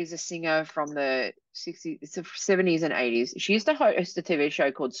Warwick is a singer from the 60s, 70s and 80s. She used to host a TV show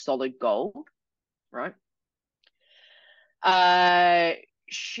called Solid Gold, right?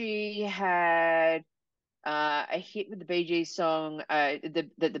 She had a hit with the Bee Gees song that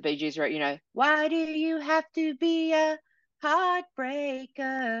the Bee Gees wrote, you know, why do you have to be a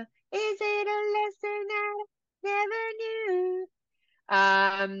heartbreaker? Is it a lesson that I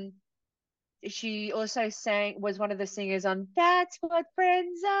never knew? She also was one of the singers on That's What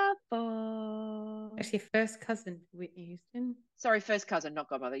Friends Are For. Actually, first cousin to Whitney Houston. Sorry, first cousin, not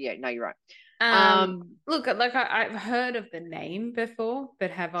godmother. Yeah, no, you're right. Look, like I've heard of the name before, but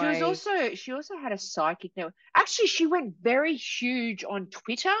she also had a psychic network. Actually, she went very huge on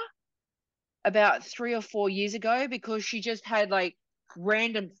Twitter about 3 or 4 years ago because she just had like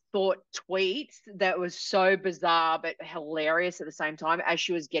random thought tweets that was so bizarre but hilarious at the same time as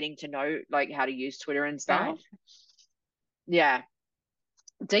she was getting to know like how to use Twitter and stuff. Right. Yeah.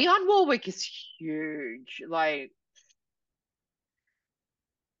 Dionne Warwick is huge. Like,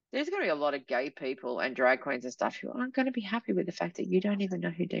 there's going to be a lot of gay people and drag queens and stuff who aren't going to be happy with the fact that you don't even know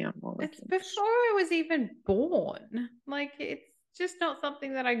who Dionne Warwick is. Before I was even born. Like, it's just not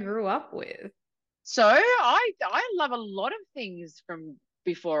something that I grew up with. So I love a lot of things from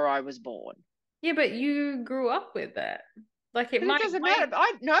before I was born. Yeah, but you grew up with it. Like it But it might, doesn't matter.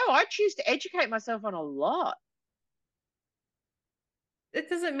 I choose to educate myself on a lot. it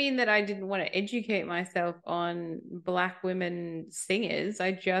doesn't mean that I didn't want to educate myself on Black women singers.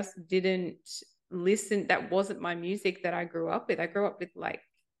 I just didn't listen. That wasn't my music that I grew up with. I grew up with like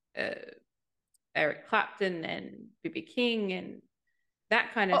uh, Eric Clapton and B.B. King and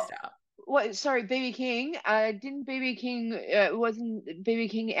that kind of Oh, stuff. what? Sorry, BB King. Didn't BB King wasn't BB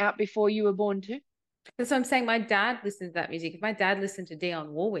King out before you were born too? And so I'm saying my dad listened to that music. If my dad listened to Dionne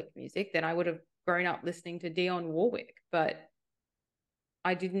Warwick music, then I would have grown up listening to Dionne Warwick. But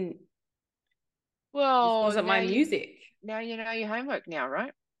I didn't. This Well, wasn't my music. now you know your homework now,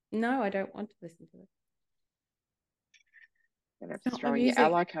 right? No, I don't want to listen to it. You're gonna have It's to not my throw in your music.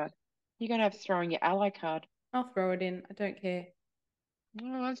 ally card. You're gonna have to throw in your ally card. I'll throw it in. I don't care.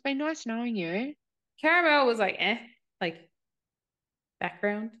 Oh, it's been nice knowing you. Caramel was like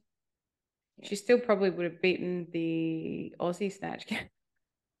background. Yeah. She still probably would have beaten the Aussie Snatch Game.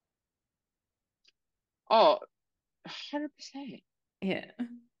 Oh, 100%. Yeah.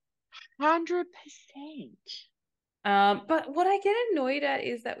 100%. But what I get annoyed at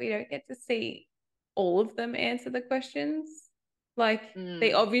is that we don't get to see all of them answer the questions. Like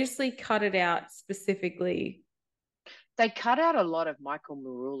they obviously cut it out specifically. They cut out a lot of Michael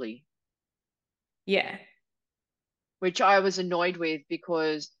Maruli, Yeah. which I was annoyed with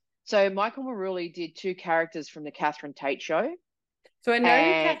because Michael Maruli did two characters from the Catherine Tate show. So I know who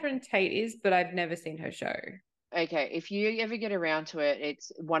And Catherine Tate is, but I've never seen her show. okay, if you ever get around to it,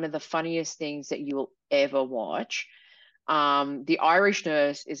 it's one of the funniest things that you will ever watch. The Irish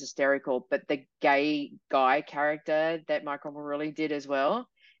nurse is hysterical, but the gay guy character that Michael Maruli did as well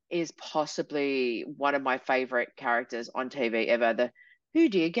is possibly one of my favorite characters on TV ever. The who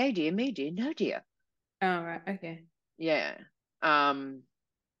dear, gay dear, me dear, no dear. Oh, right. Okay. Yeah. Um,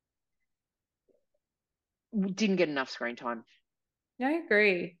 didn't get enough screen time. I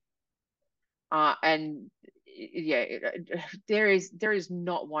agree. And yeah, there is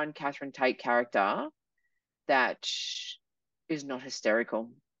not one Catherine Tate character that is not hysterical.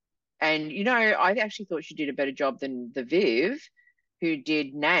 And you know, I actually thought she did a better job than the Viv, who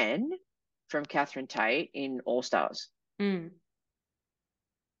did Nan from Catherine Tate in All Stars. Mm.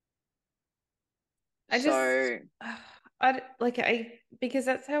 I just So I because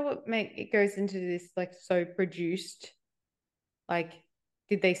that's how it goes into this like so produced. Like,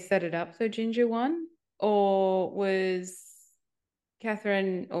 did they set it up so Ginger won, or was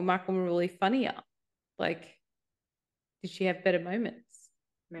Catherine or Michael Maruli funnier? Like, did she have better moments?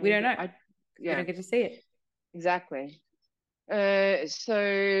 We don't maybe know. We yeah, don't get to see it. exactly.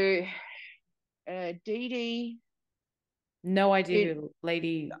 Dee Dee, No idea it, who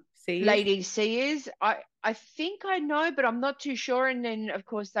Lady C is. Lady C is. I think I know, but I'm not too sure. And then of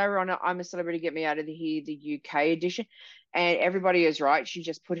course they were on I'm a Celebrity, Get Me Out of Here, the UK edition, and everybody is right. She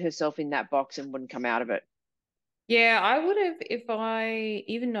just put herself in that box and wouldn't come out of it. Yeah, I would have if I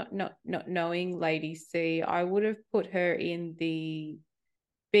even not knowing Lady C, I would have put her in the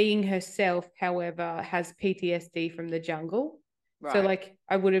being herself, however, has PTSD from the jungle. So Right. like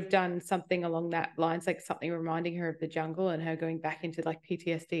I would have done something along that lines, like something reminding her of the jungle and her going back into like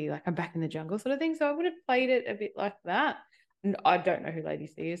PTSD, like I'm back in the jungle sort of thing. So I would have played it a bit like that. And I don't know who Lady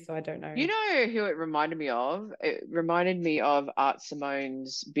C is, so I don't know. You know who it reminded me of? It reminded me of Art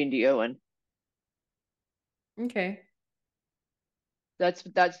Simone's Bindi Irwin. Okay. That's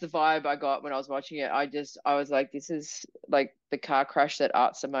the vibe I got when I was watching it. I was like, this is like the car crash that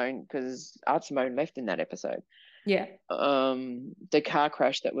Art Simone, because Art Simone left in that episode. Yeah. The car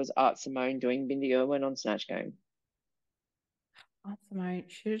crash that was Art Simone doing Bindi Irwin on Snatch Game. Awesome.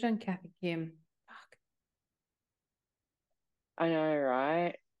 Should have done Kathy Kim. Fuck. I know,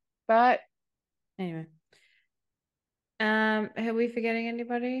 right? But Anyway. Are we forgetting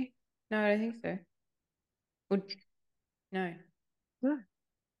anybody? No, I don't think so. No.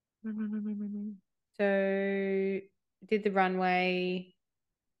 So did the runway.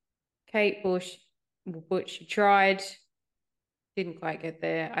 Kate Bush, she tried, didn't quite get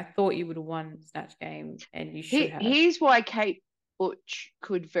there. I thought you would have won Snatch Game, and you should have. Here's why Kate Butch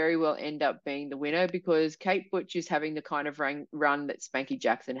could very well end up being the winner, because Kate Butch is having the kind of run that Spanky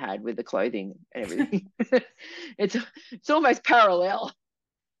Jackson had with the clothing and everything. it's almost parallel.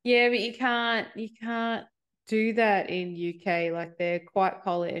 Yeah, but you can't do that in UK. Like they're quite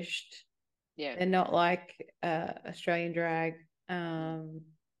polished. Yeah. They're not like Australian drag.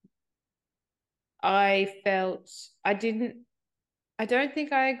 I felt I don't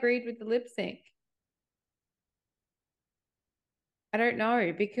think I agreed with the lip sync. I don't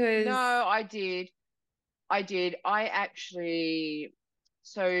know because No, I did. I actually,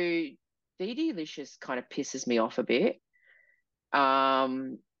 so Dee Licious kind of pisses me off a bit.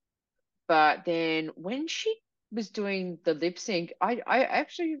 But then when she was doing the lip sync, I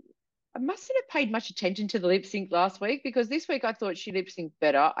mustn't have paid much attention to the lip sync last week, because this week I thought she lip synced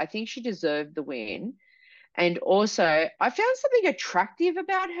better. I think she deserved the win. And also, I found something attractive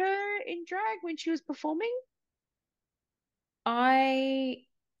about her in drag when she was performing. I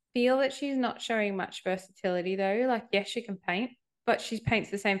feel that she's not showing much versatility though. Like, yes, she can paint, but she paints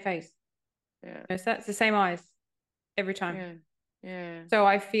the same face. Yeah. So that's the same eyes every time. Yeah. Yeah. So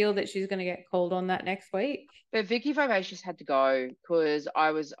I feel that she's going to get called on that next week. But Vicky Vivacious had to go because I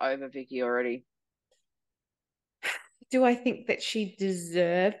was over Vicky already. Do I think that she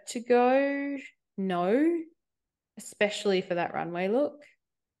deserved to go? No, especially for that runway look.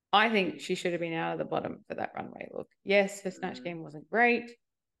 I think she should have been out of the bottom for that runway look. Yes, her Snatch Game wasn't great,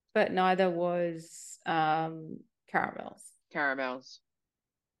 but neither was Caramel's.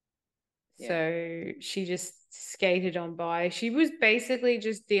 Yeah. So she just skated on by. She was basically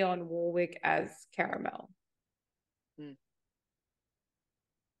just Dionne Warwick as Caramel.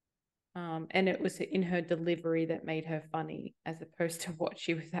 And it was in her delivery that made her funny, as opposed to what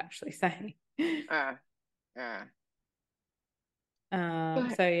she was actually saying. So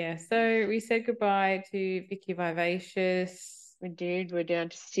yeah, so we said goodbye to Vicky Vivacious. We did. We're down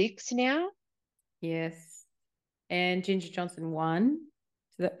to 6 now. Yes, and Ginger Johnson won.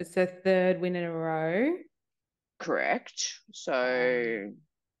 So that was her third win in a row. Correct. So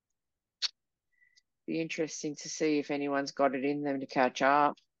be interesting to see if anyone's got it in them to catch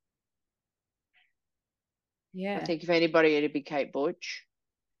up. Yeah. I think if anybody, it'd be Kate Butch,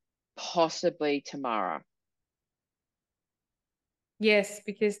 possibly Tamara. Yes,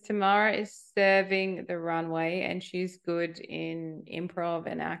 because Tamara is serving the runway and she's good in improv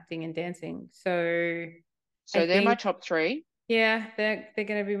and acting and dancing. So they're my top 3. Yeah, they're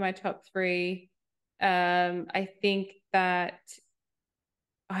going to be my top 3. I think that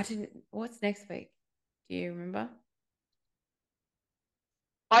what's next week? Do you remember?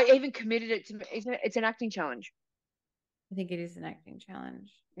 I even committed it to, it's an acting challenge. I think it is an acting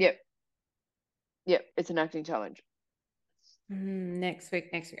challenge. Yep, it's an acting challenge. Next week.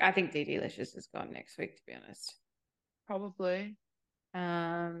 I think Dee Licious is gone next week, to be honest. Probably.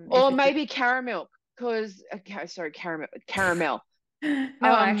 Or maybe Caramel, because Caramel. No,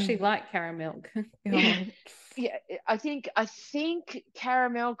 I actually like Caramel. Yeah, I think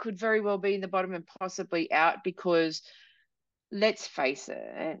Caramel could very well be in the bottom and possibly out, because let's face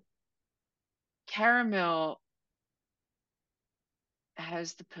it, Caramel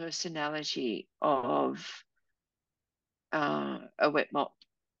has the personality of a wet mop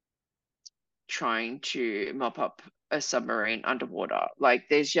trying to mop up a submarine underwater. Like,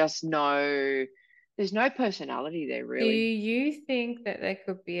 there's no personality there, really. Do you think that there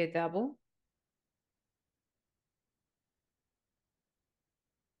could be a double?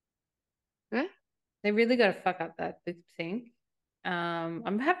 Yeah. They really got to fuck up that lip sync. I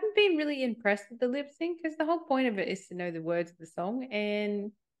haven't been really impressed with the lip sync, because the whole point of it is to know the words of the song,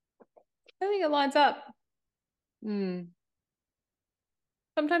 and I think it lines up.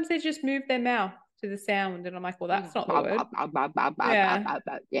 Sometimes they just move their mouth to the sound, and I'm like, well, that's not the word.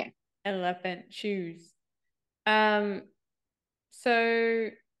 Yeah. Elephant shoes.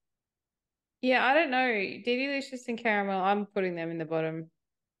 So yeah, I don't know. Dee Licious and Caramel, I'm putting them in the bottom.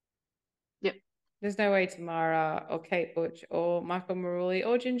 Yep. There's no way Tamara or Kate Butch or Michael Maruli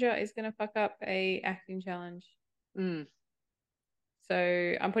or Ginger is going to fuck up a acting challenge.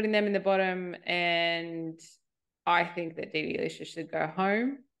 So I'm putting them in the bottom, and I think that Dee Licious should go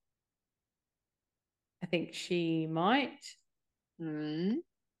home. I think she might.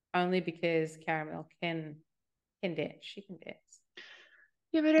 Only because Caramel can dance. She can dance.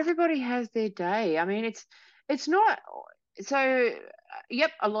 Yeah, but everybody has their day. I mean, it's not so.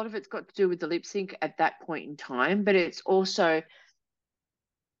 Yep, a lot of it's got to do with the lip sync at that point in time, but it's also,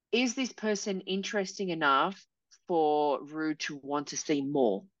 is this person interesting enough for Rue to want to see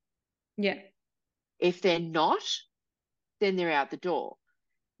more? Yeah. If they're not, then they're out the door.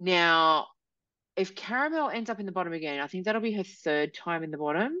 Now, if Caramel ends up in the bottom again, I think that'll be her 3rd time in the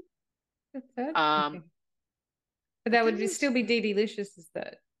bottom. The 3rd? Okay. But that would still be Dee Licious'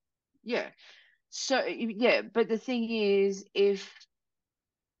 3rd. Yeah. So, yeah, but the thing is, if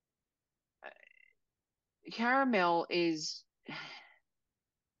Caramel's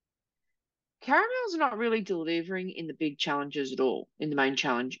not really delivering in the big challenges at all, in the main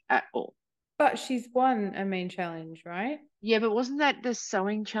challenge at all. But she's won a main challenge, right? Yeah, but wasn't that the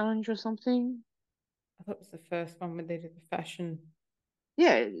sewing challenge or something? I thought it was the first one where they did the fashion.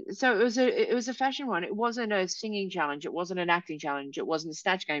 Yeah, so it was a fashion one. It wasn't a singing challenge. It wasn't an acting challenge. It wasn't a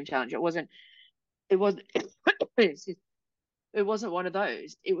Snatch Game challenge. It was it wasn't one of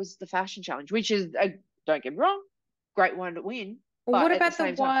those. It was the fashion challenge, which is don't get me wrong, great one to win. Well, But what at the about the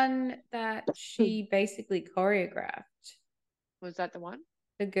same time, one that she basically choreographed? was that the one?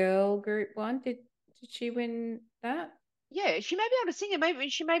 The girl group one? Did she win that? Yeah, she may be able to sing it, maybe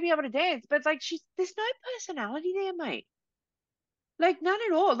she may be able to dance, but like there's no personality there, mate. Like none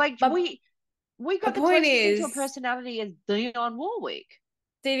at all. Like But we the got the point closest thing to a is, personality as Dionne Warwick.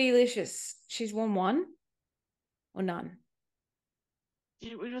 Delicious. She's won one or none?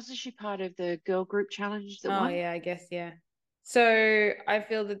 Wasn't she part of the girl group challenge that Oh, won? yeah, I guess, yeah. So I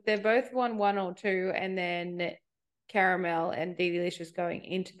feel that they're both won one or two, and then Caramel and Delicious going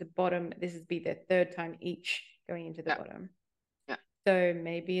into the bottom. This would be their third time each going into the Yeah. bottom. Yeah. So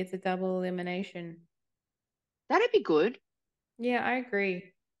maybe it's a double elimination. That'd be good. Yeah, I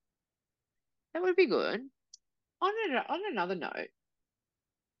agree. That would be good. On another note,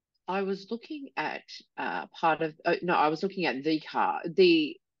 I was looking at I was looking at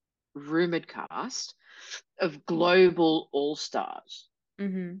the rumored cast of Global All Stars.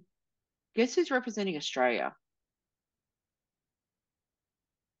 Mm-hmm. Guess who's representing Australia?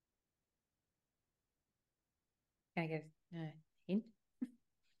 Can I get a hint?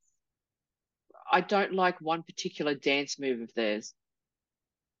 I don't like one particular dance move of theirs.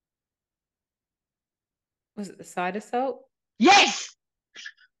 Was it the side assault? Yes!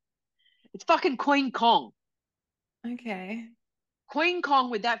 It's fucking Queen Kong. Okay. Queen Kong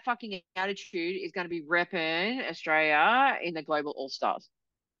with that fucking attitude is going to be repping Australia in the Global All Stars.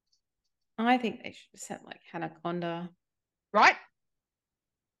 I think they should have sent like Anaconda. Right?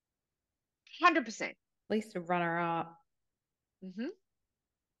 100%. At least a runner up. Mm-hmm.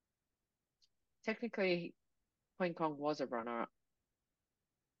 Technically, Queen Kong was a runner up.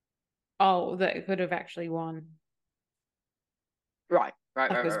 Oh, that could have actually won. Right.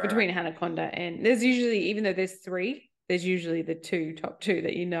 Like it was between Anaconda and there's usually, even though there's three, there's usually the top two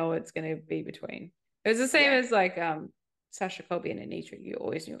that you know it's going to be between. It was the same as like Sasha Colby and Anitra. You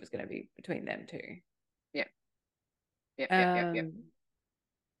always knew it was going to be between them two. Yeah. Yeah.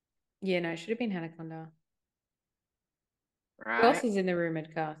 Yeah, no, it should have been Anaconda. Right. Who else is in the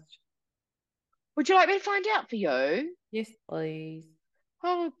rumored cast? Would you like me to find out for you? Yes, please.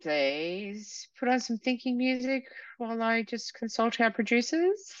 Oh, please. Put on some thinking music while I just consult our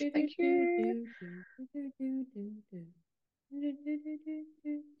producers. Thank you.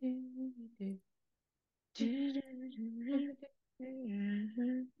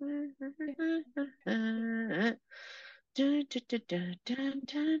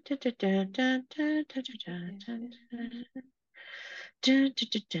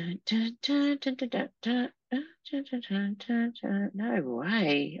 No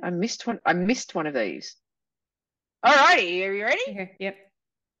way. I missed one. I missed one of these. All righty, are you ready? Okay, yep.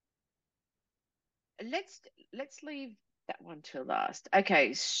 Let's leave that one till last.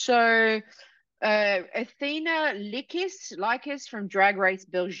 Okay, so Athena Likis from Drag Race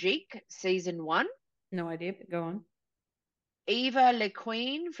Belgique, season 1. No idea, but go on. Eva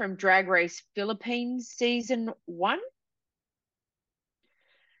LeQueen from Drag Race Philippines, season 1.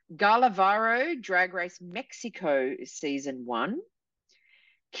 Galavaro, Drag Race Mexico, season 1.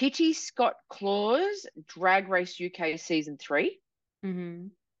 Kitty Scott Claus, Drag Race UK, season 3. Mm-hmm.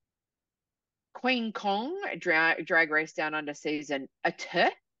 Queen Kong, Drag Race Down Under, season 2.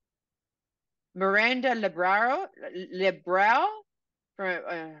 Miranda Lebrão from,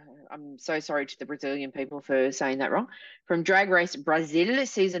 I'm so sorry to the Brazilian people for saying that wrong, from Drag Race Brazil,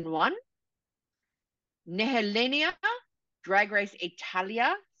 season 1. Nehelenia, Drag Race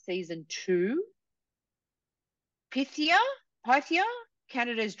Italia, season 2. Pythia,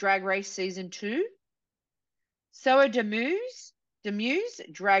 Canada's Drag Race, season 2. Soa Demuse,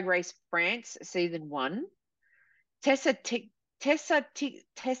 Drag Race France, season 1. Tessa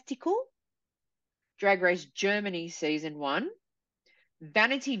Testicle, Drag Race Germany, season 1.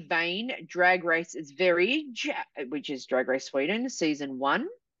 Vanity Vane, Drag Race Zverige, which is Drag Race Sweden, season 1.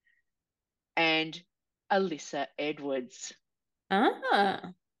 And Alyssa Edwards.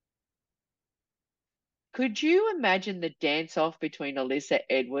 Could you imagine the dance-off between Alyssa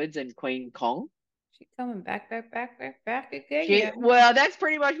Edwards and Queen Kong? She's coming back again. Well, that's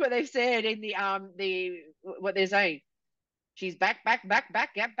pretty much what they've said in what they're saying. She's back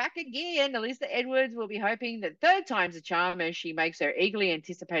again. Alyssa Edwards will be hoping that third time's a charm as she makes her eagerly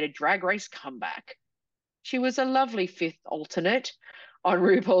anticipated Drag Race comeback. She was a lovely 5th alternate on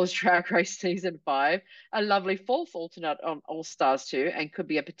RuPaul's Drag Race season 5, a lovely 4th alternate on All Stars 2, and could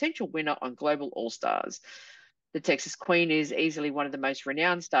be a potential winner on Global All Stars. The Texas Queen is easily one of the most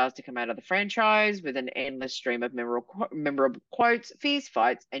renowned stars to come out of the franchise, with an endless stream of memorable quotes, fierce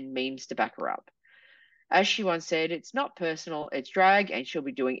fights, and memes to back her up. As she once said, it's not personal, it's drag, and she'll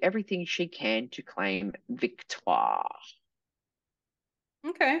be doing everything she can to claim victoire.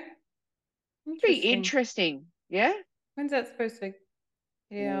 Okay. Be interesting, yeah? When's that supposed to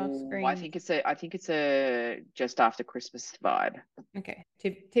be on screen? I think it's a just after Christmas vibe. Okay.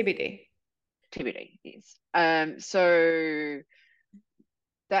 TBD. TBD, yes. So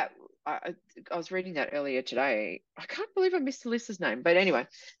that I was reading that earlier today. I can't believe I missed Alyssa's name, but anyway,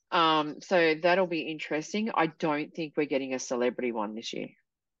 so that'll be interesting. I don't think we're getting a celebrity one this year.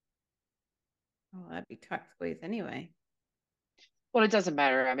 Oh, that'd be tight squeeze anyway. Well, it doesn't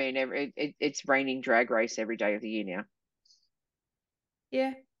matter. I mean, it's raining Drag Race every day of the year now.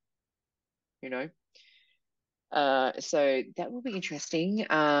 Yeah. You know. So that will be interesting.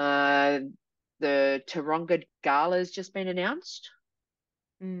 The Taronga Gala's just been announced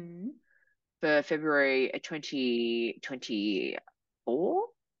for February 2024,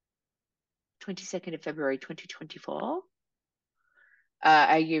 22nd of February 2024.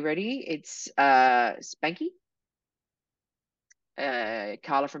 Are you ready? It's Spanky,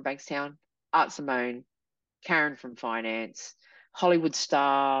 Carla from Bankstown, Art Simone, Karen from Finance, Hollywood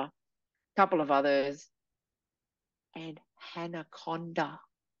Star, a couple of others, and Hanaconda.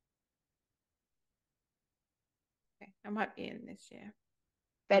 Okay, I might be in this year.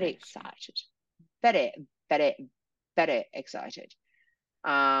 Very excited. Very, very, very excited.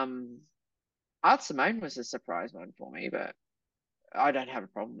 Art Simone was a surprise one for me, but I don't have a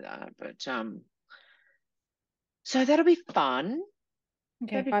problem with that. But so that'll be fun.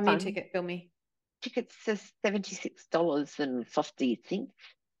 Okay, buy me a ticket, bill me. Tickets are $76.50.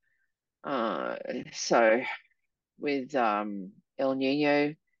 So with El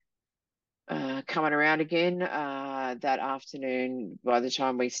Nino coming around again that afternoon, by the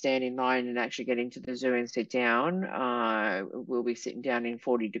time we stand in line and actually get into the zoo and sit down, we'll be sitting down in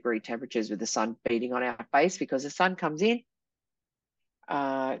 40-degree temperatures with the sun beating on our face, because the sun comes in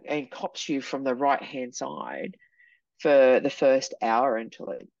and cops you from the right-hand side for the first hour until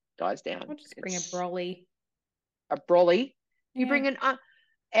it dies down. I'll just bring a brolly. A brolly? Yeah. You bring an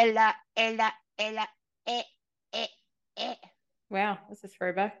Ella, Wow, that's a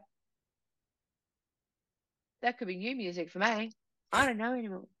throwback. That could be new music for me. I don't know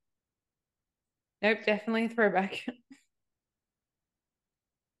anymore. Nope, definitely a throwback.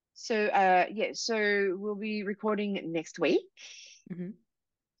 So, so we'll be recording next week. The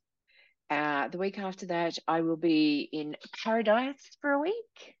week after that, I will be in Paradise for a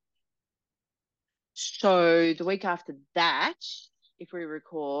week. So the week after that, if we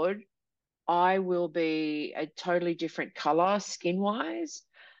record, I will be a totally different color skin-wise.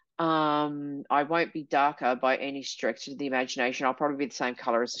 I won't be darker by any stretch of the imagination. I'll probably be the same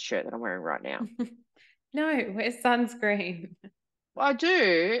color as the shirt that I'm wearing right now. No, where's sunscreen? Well, I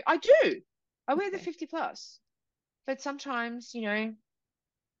do. I wear the 50 plus, but sometimes,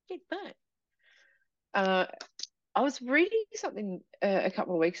 get burnt. I was reading something a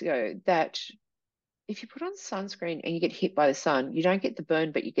couple of weeks ago that if you put on sunscreen and you get hit by the sun, you don't get the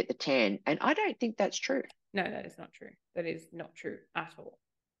burn, but you get the tan. And I don't think that's true. No, that is not true. That is not true at all.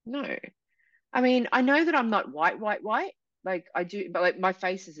 No. I mean, I know that I'm not white. Like I do, but like my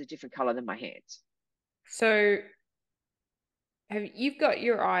face is a different color than my hands. So you've got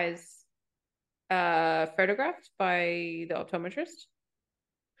your eyes photographed by the optometrist?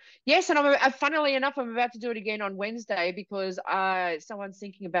 Yes, and funnily enough, I'm about to do it again on Wednesday because someone's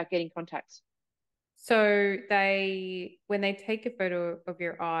thinking about getting contacts. So when they take a photo of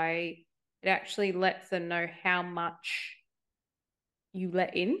your eye, it actually lets them know how much you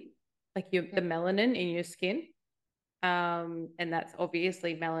let in, like the melanin in your skin. And that's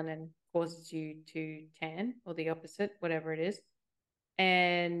obviously melanin causes you to tan, or the opposite, whatever it is.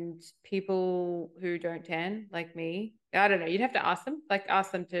 And people who don't tan, like me, I don't know, you'd have to ask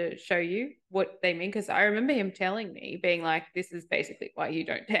them to show you what they mean. Because I remember him telling me, being like, this is basically why you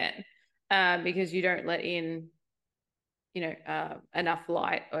don't tan, because you don't let in, enough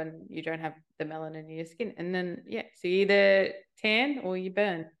light, and you don't have the melanin in your skin. And then, so you either tan or you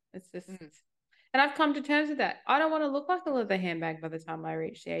burn. It's just... And I've come to terms with that. I don't want to look like a leather handbag by the time I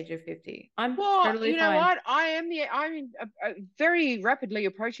reach the age of 50. I'm totally fine. What? I'm very rapidly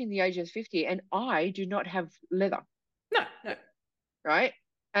approaching the age of 50, and I do not have leather. No. Right?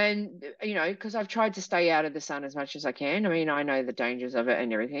 And, because I've tried to stay out of the sun as much as I can. I mean, I know the dangers of it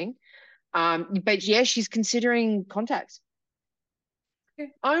and everything. But yeah, she's considering contacts.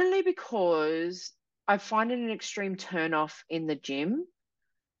 Okay. Only because I find it an extreme turn off in the gym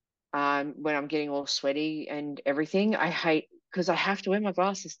when I'm getting all sweaty and everything. I hate because I have to wear my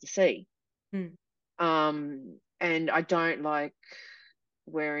glasses to see. And I don't like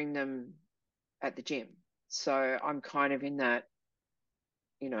wearing them at the gym. So I'm kind of in that,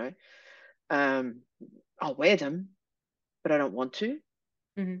 you know, I'll wear them, but I don't want to.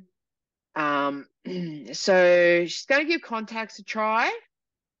 So she's going to give contacts a try,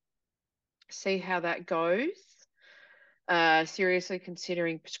 see how that goes. Seriously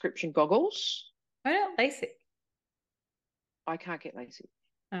considering prescription goggles. Why not LASIK? I can't get LASIK.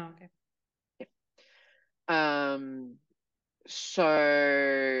 Oh, okay. Yeah. So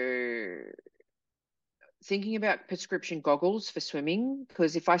thinking about prescription goggles for swimming,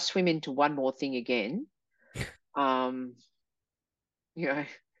 because if I swim into one more thing again, you know,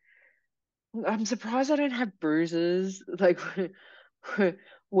 I'm surprised I don't have bruises. Like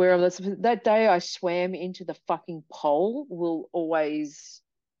where that day I swam into the fucking pole will always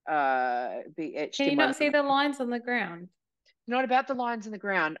be etched Can in you my not see the lines on the ground? Not about the lines in the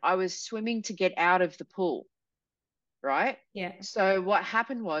ground. I was swimming to get out of the pool, right? Yeah. So what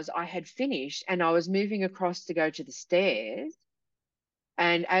happened was I had finished and I was moving across to go to the stairs.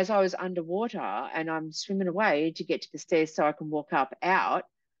 And as I was underwater and I'm swimming away to get to the stairs so I can walk up out,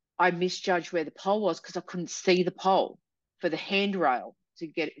 I misjudged where the pole was because I couldn't see the pole for the handrail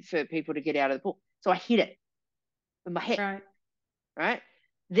for people to get out of the pool. So I hit it with my head. Right. Right.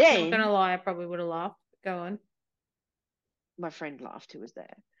 I'm Then not gonna lie, I probably would have laughed. Go on. my friend laughed who was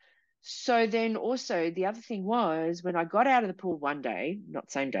there. So then also the other thing was when I got out of the pool one day,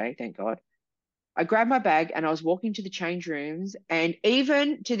 not same day, thank God, I grabbed my bag and I was walking to the change rooms. And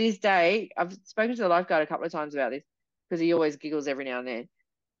even to this day, I've spoken to the lifeguard a couple of times about this because he always giggles every now and then.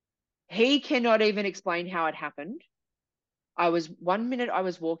 He cannot even explain how it happened. 1 minute I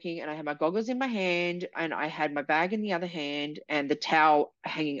was walking and I had my goggles in my hand and I had my bag in the other hand and the towel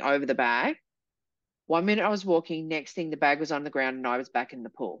hanging over the bag. 1 minute I was walking, next thing the bag was on the ground and I was back in the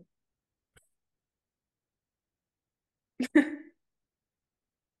pool.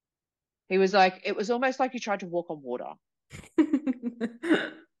 He was like, it was almost like you tried to walk on water.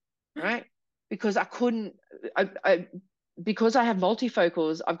 Right? Because I couldn't, because I have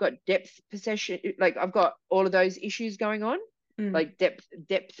multifocals, I've got depth perception, like I've got all of those issues going on, like depth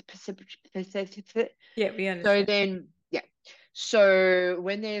perception. Yeah, we understand. So then, yeah. So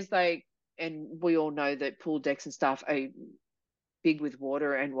when there's like, and we all know that pool decks and stuff are big with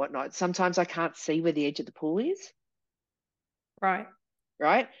water and whatnot, sometimes I can't see where the edge of the pool is. Right.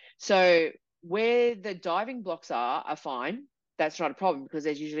 Right. So where the diving blocks are fine. That's not a problem because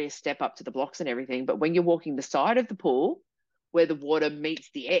there's usually a step up to the blocks and everything. But when you're walking the side of the pool where the water meets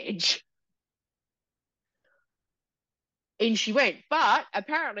the edge, in she went. But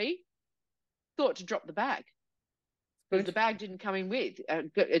apparently thought to drop the bag because the bag didn't come in with.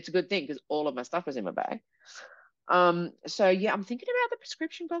 It's a good thing because all of my stuff was in my bag. So yeah, I'm thinking about the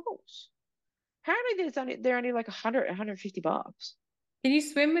prescription goggles. Apparently they're only like $150. Can you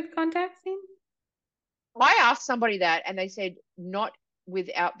swim with contacts in? I asked somebody that and they said not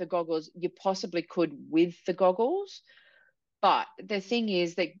without the goggles. You possibly could with the goggles. But the thing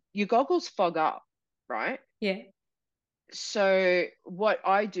is that your goggles fog up, right? Yeah. So what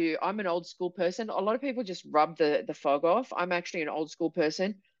I do, I'm an old school person. A lot of people just rub the fog off. I'm actually an old school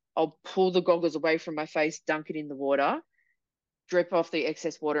person. I'll pull the goggles away from my face, dunk it in the water, drip off the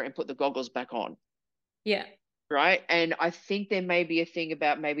excess water and put the goggles back on. Yeah. Right. And I think there may be a thing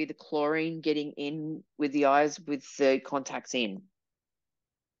about maybe the chlorine getting in with the eyes with the contacts in.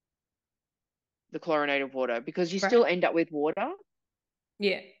 The chlorinated water, because you still end up with water.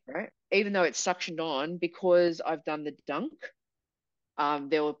 Yeah. Right. Even though it's suctioned on, because I've done the dunk,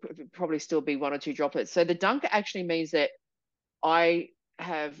 there will probably still be one or two droplets. So the dunk actually means that I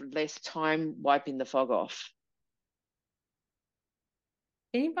have less time wiping the fog off.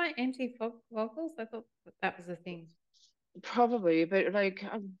 Can you buy empty fog goggles? I thought that was a thing. Probably, but like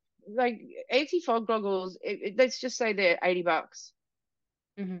empty fog goggles, let's just say they're $80.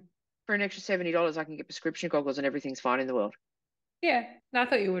 For an extra $70, I can get prescription goggles and everything's fine in the world. Yeah. No, I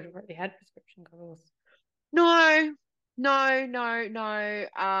thought you would have already had prescription goggles. No.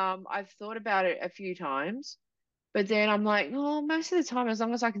 I've thought about it a few times, but then I'm like, oh, most of the time, as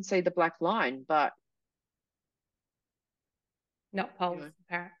long as I can see the black line, but not poles,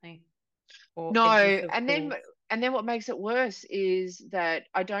 apparently. No, and then what makes it worse is that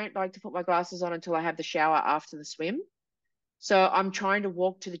I don't like to put my glasses on until I have the shower after the swim. So I'm trying to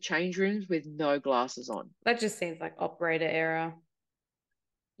walk to the change rooms with no glasses on. That just seems like operator error.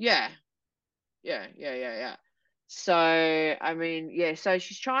 Yeah. So, I mean, yeah, so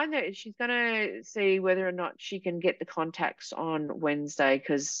she's going to see whether or not she can get the contacts on Wednesday,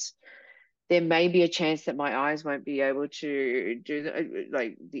 because there may be a chance that my eyes won't be able to do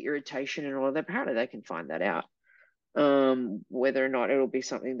the irritation and all of that. Apparently they can find that out. Whether or not it'll be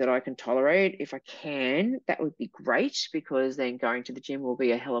something that I can tolerate. If I can, that would be great, because then going to the gym will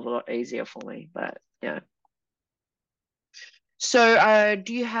be a hell of a lot easier for me. But yeah. So,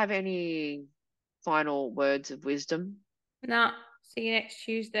 do you have any final words of wisdom? Nah, see you next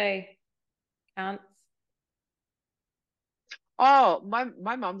Tuesday. Can't. Oh,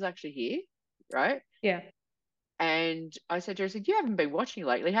 my mum's actually here, right? Yeah. And I said to her, I said, you haven't been watching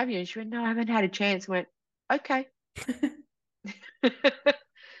lately, have you? And she went, no, I haven't had a chance. I went, okay.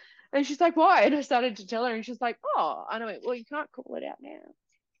 And she's like, why? And I started to tell her, and she's like, oh, and I went, well, you can't call it out now.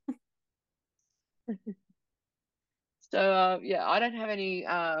 So, yeah, I don't have any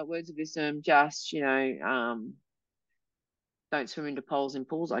words of wisdom, just, don't swim into poles and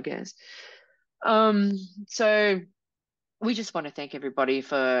pools, I guess. So we just want to thank everybody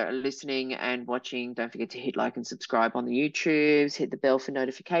for listening and watching. Don't forget to hit like and subscribe on the YouTubes, hit the bell for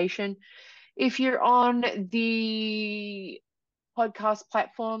notification. If you're on the podcast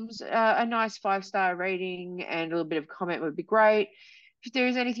platforms, a nice 5-star rating and a little bit of comment would be great. If there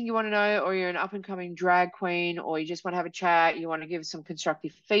is anything you want to know, or you're an up-and-coming drag queen, or you just want to have a chat, you want to give some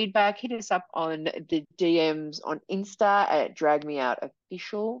constructive feedback, hit us up on the DMs on Insta at Drag Me Out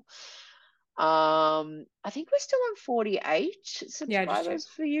Official. I think we're still on 48 subscribers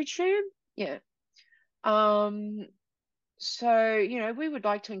for YouTube. Yeah. So, we would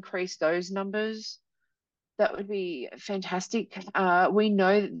like to increase those numbers. That would be fantastic. We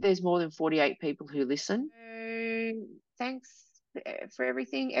know that there's more than 48 people who listen. So thanks for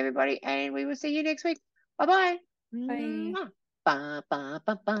everything, everybody, and we will see you next week. Bye-bye. Bye. Ba, ba,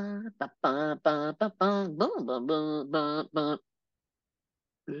 ba, ba, ba, ba, ba, ba, ba, ba, ba, ba,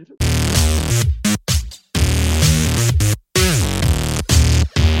 ba.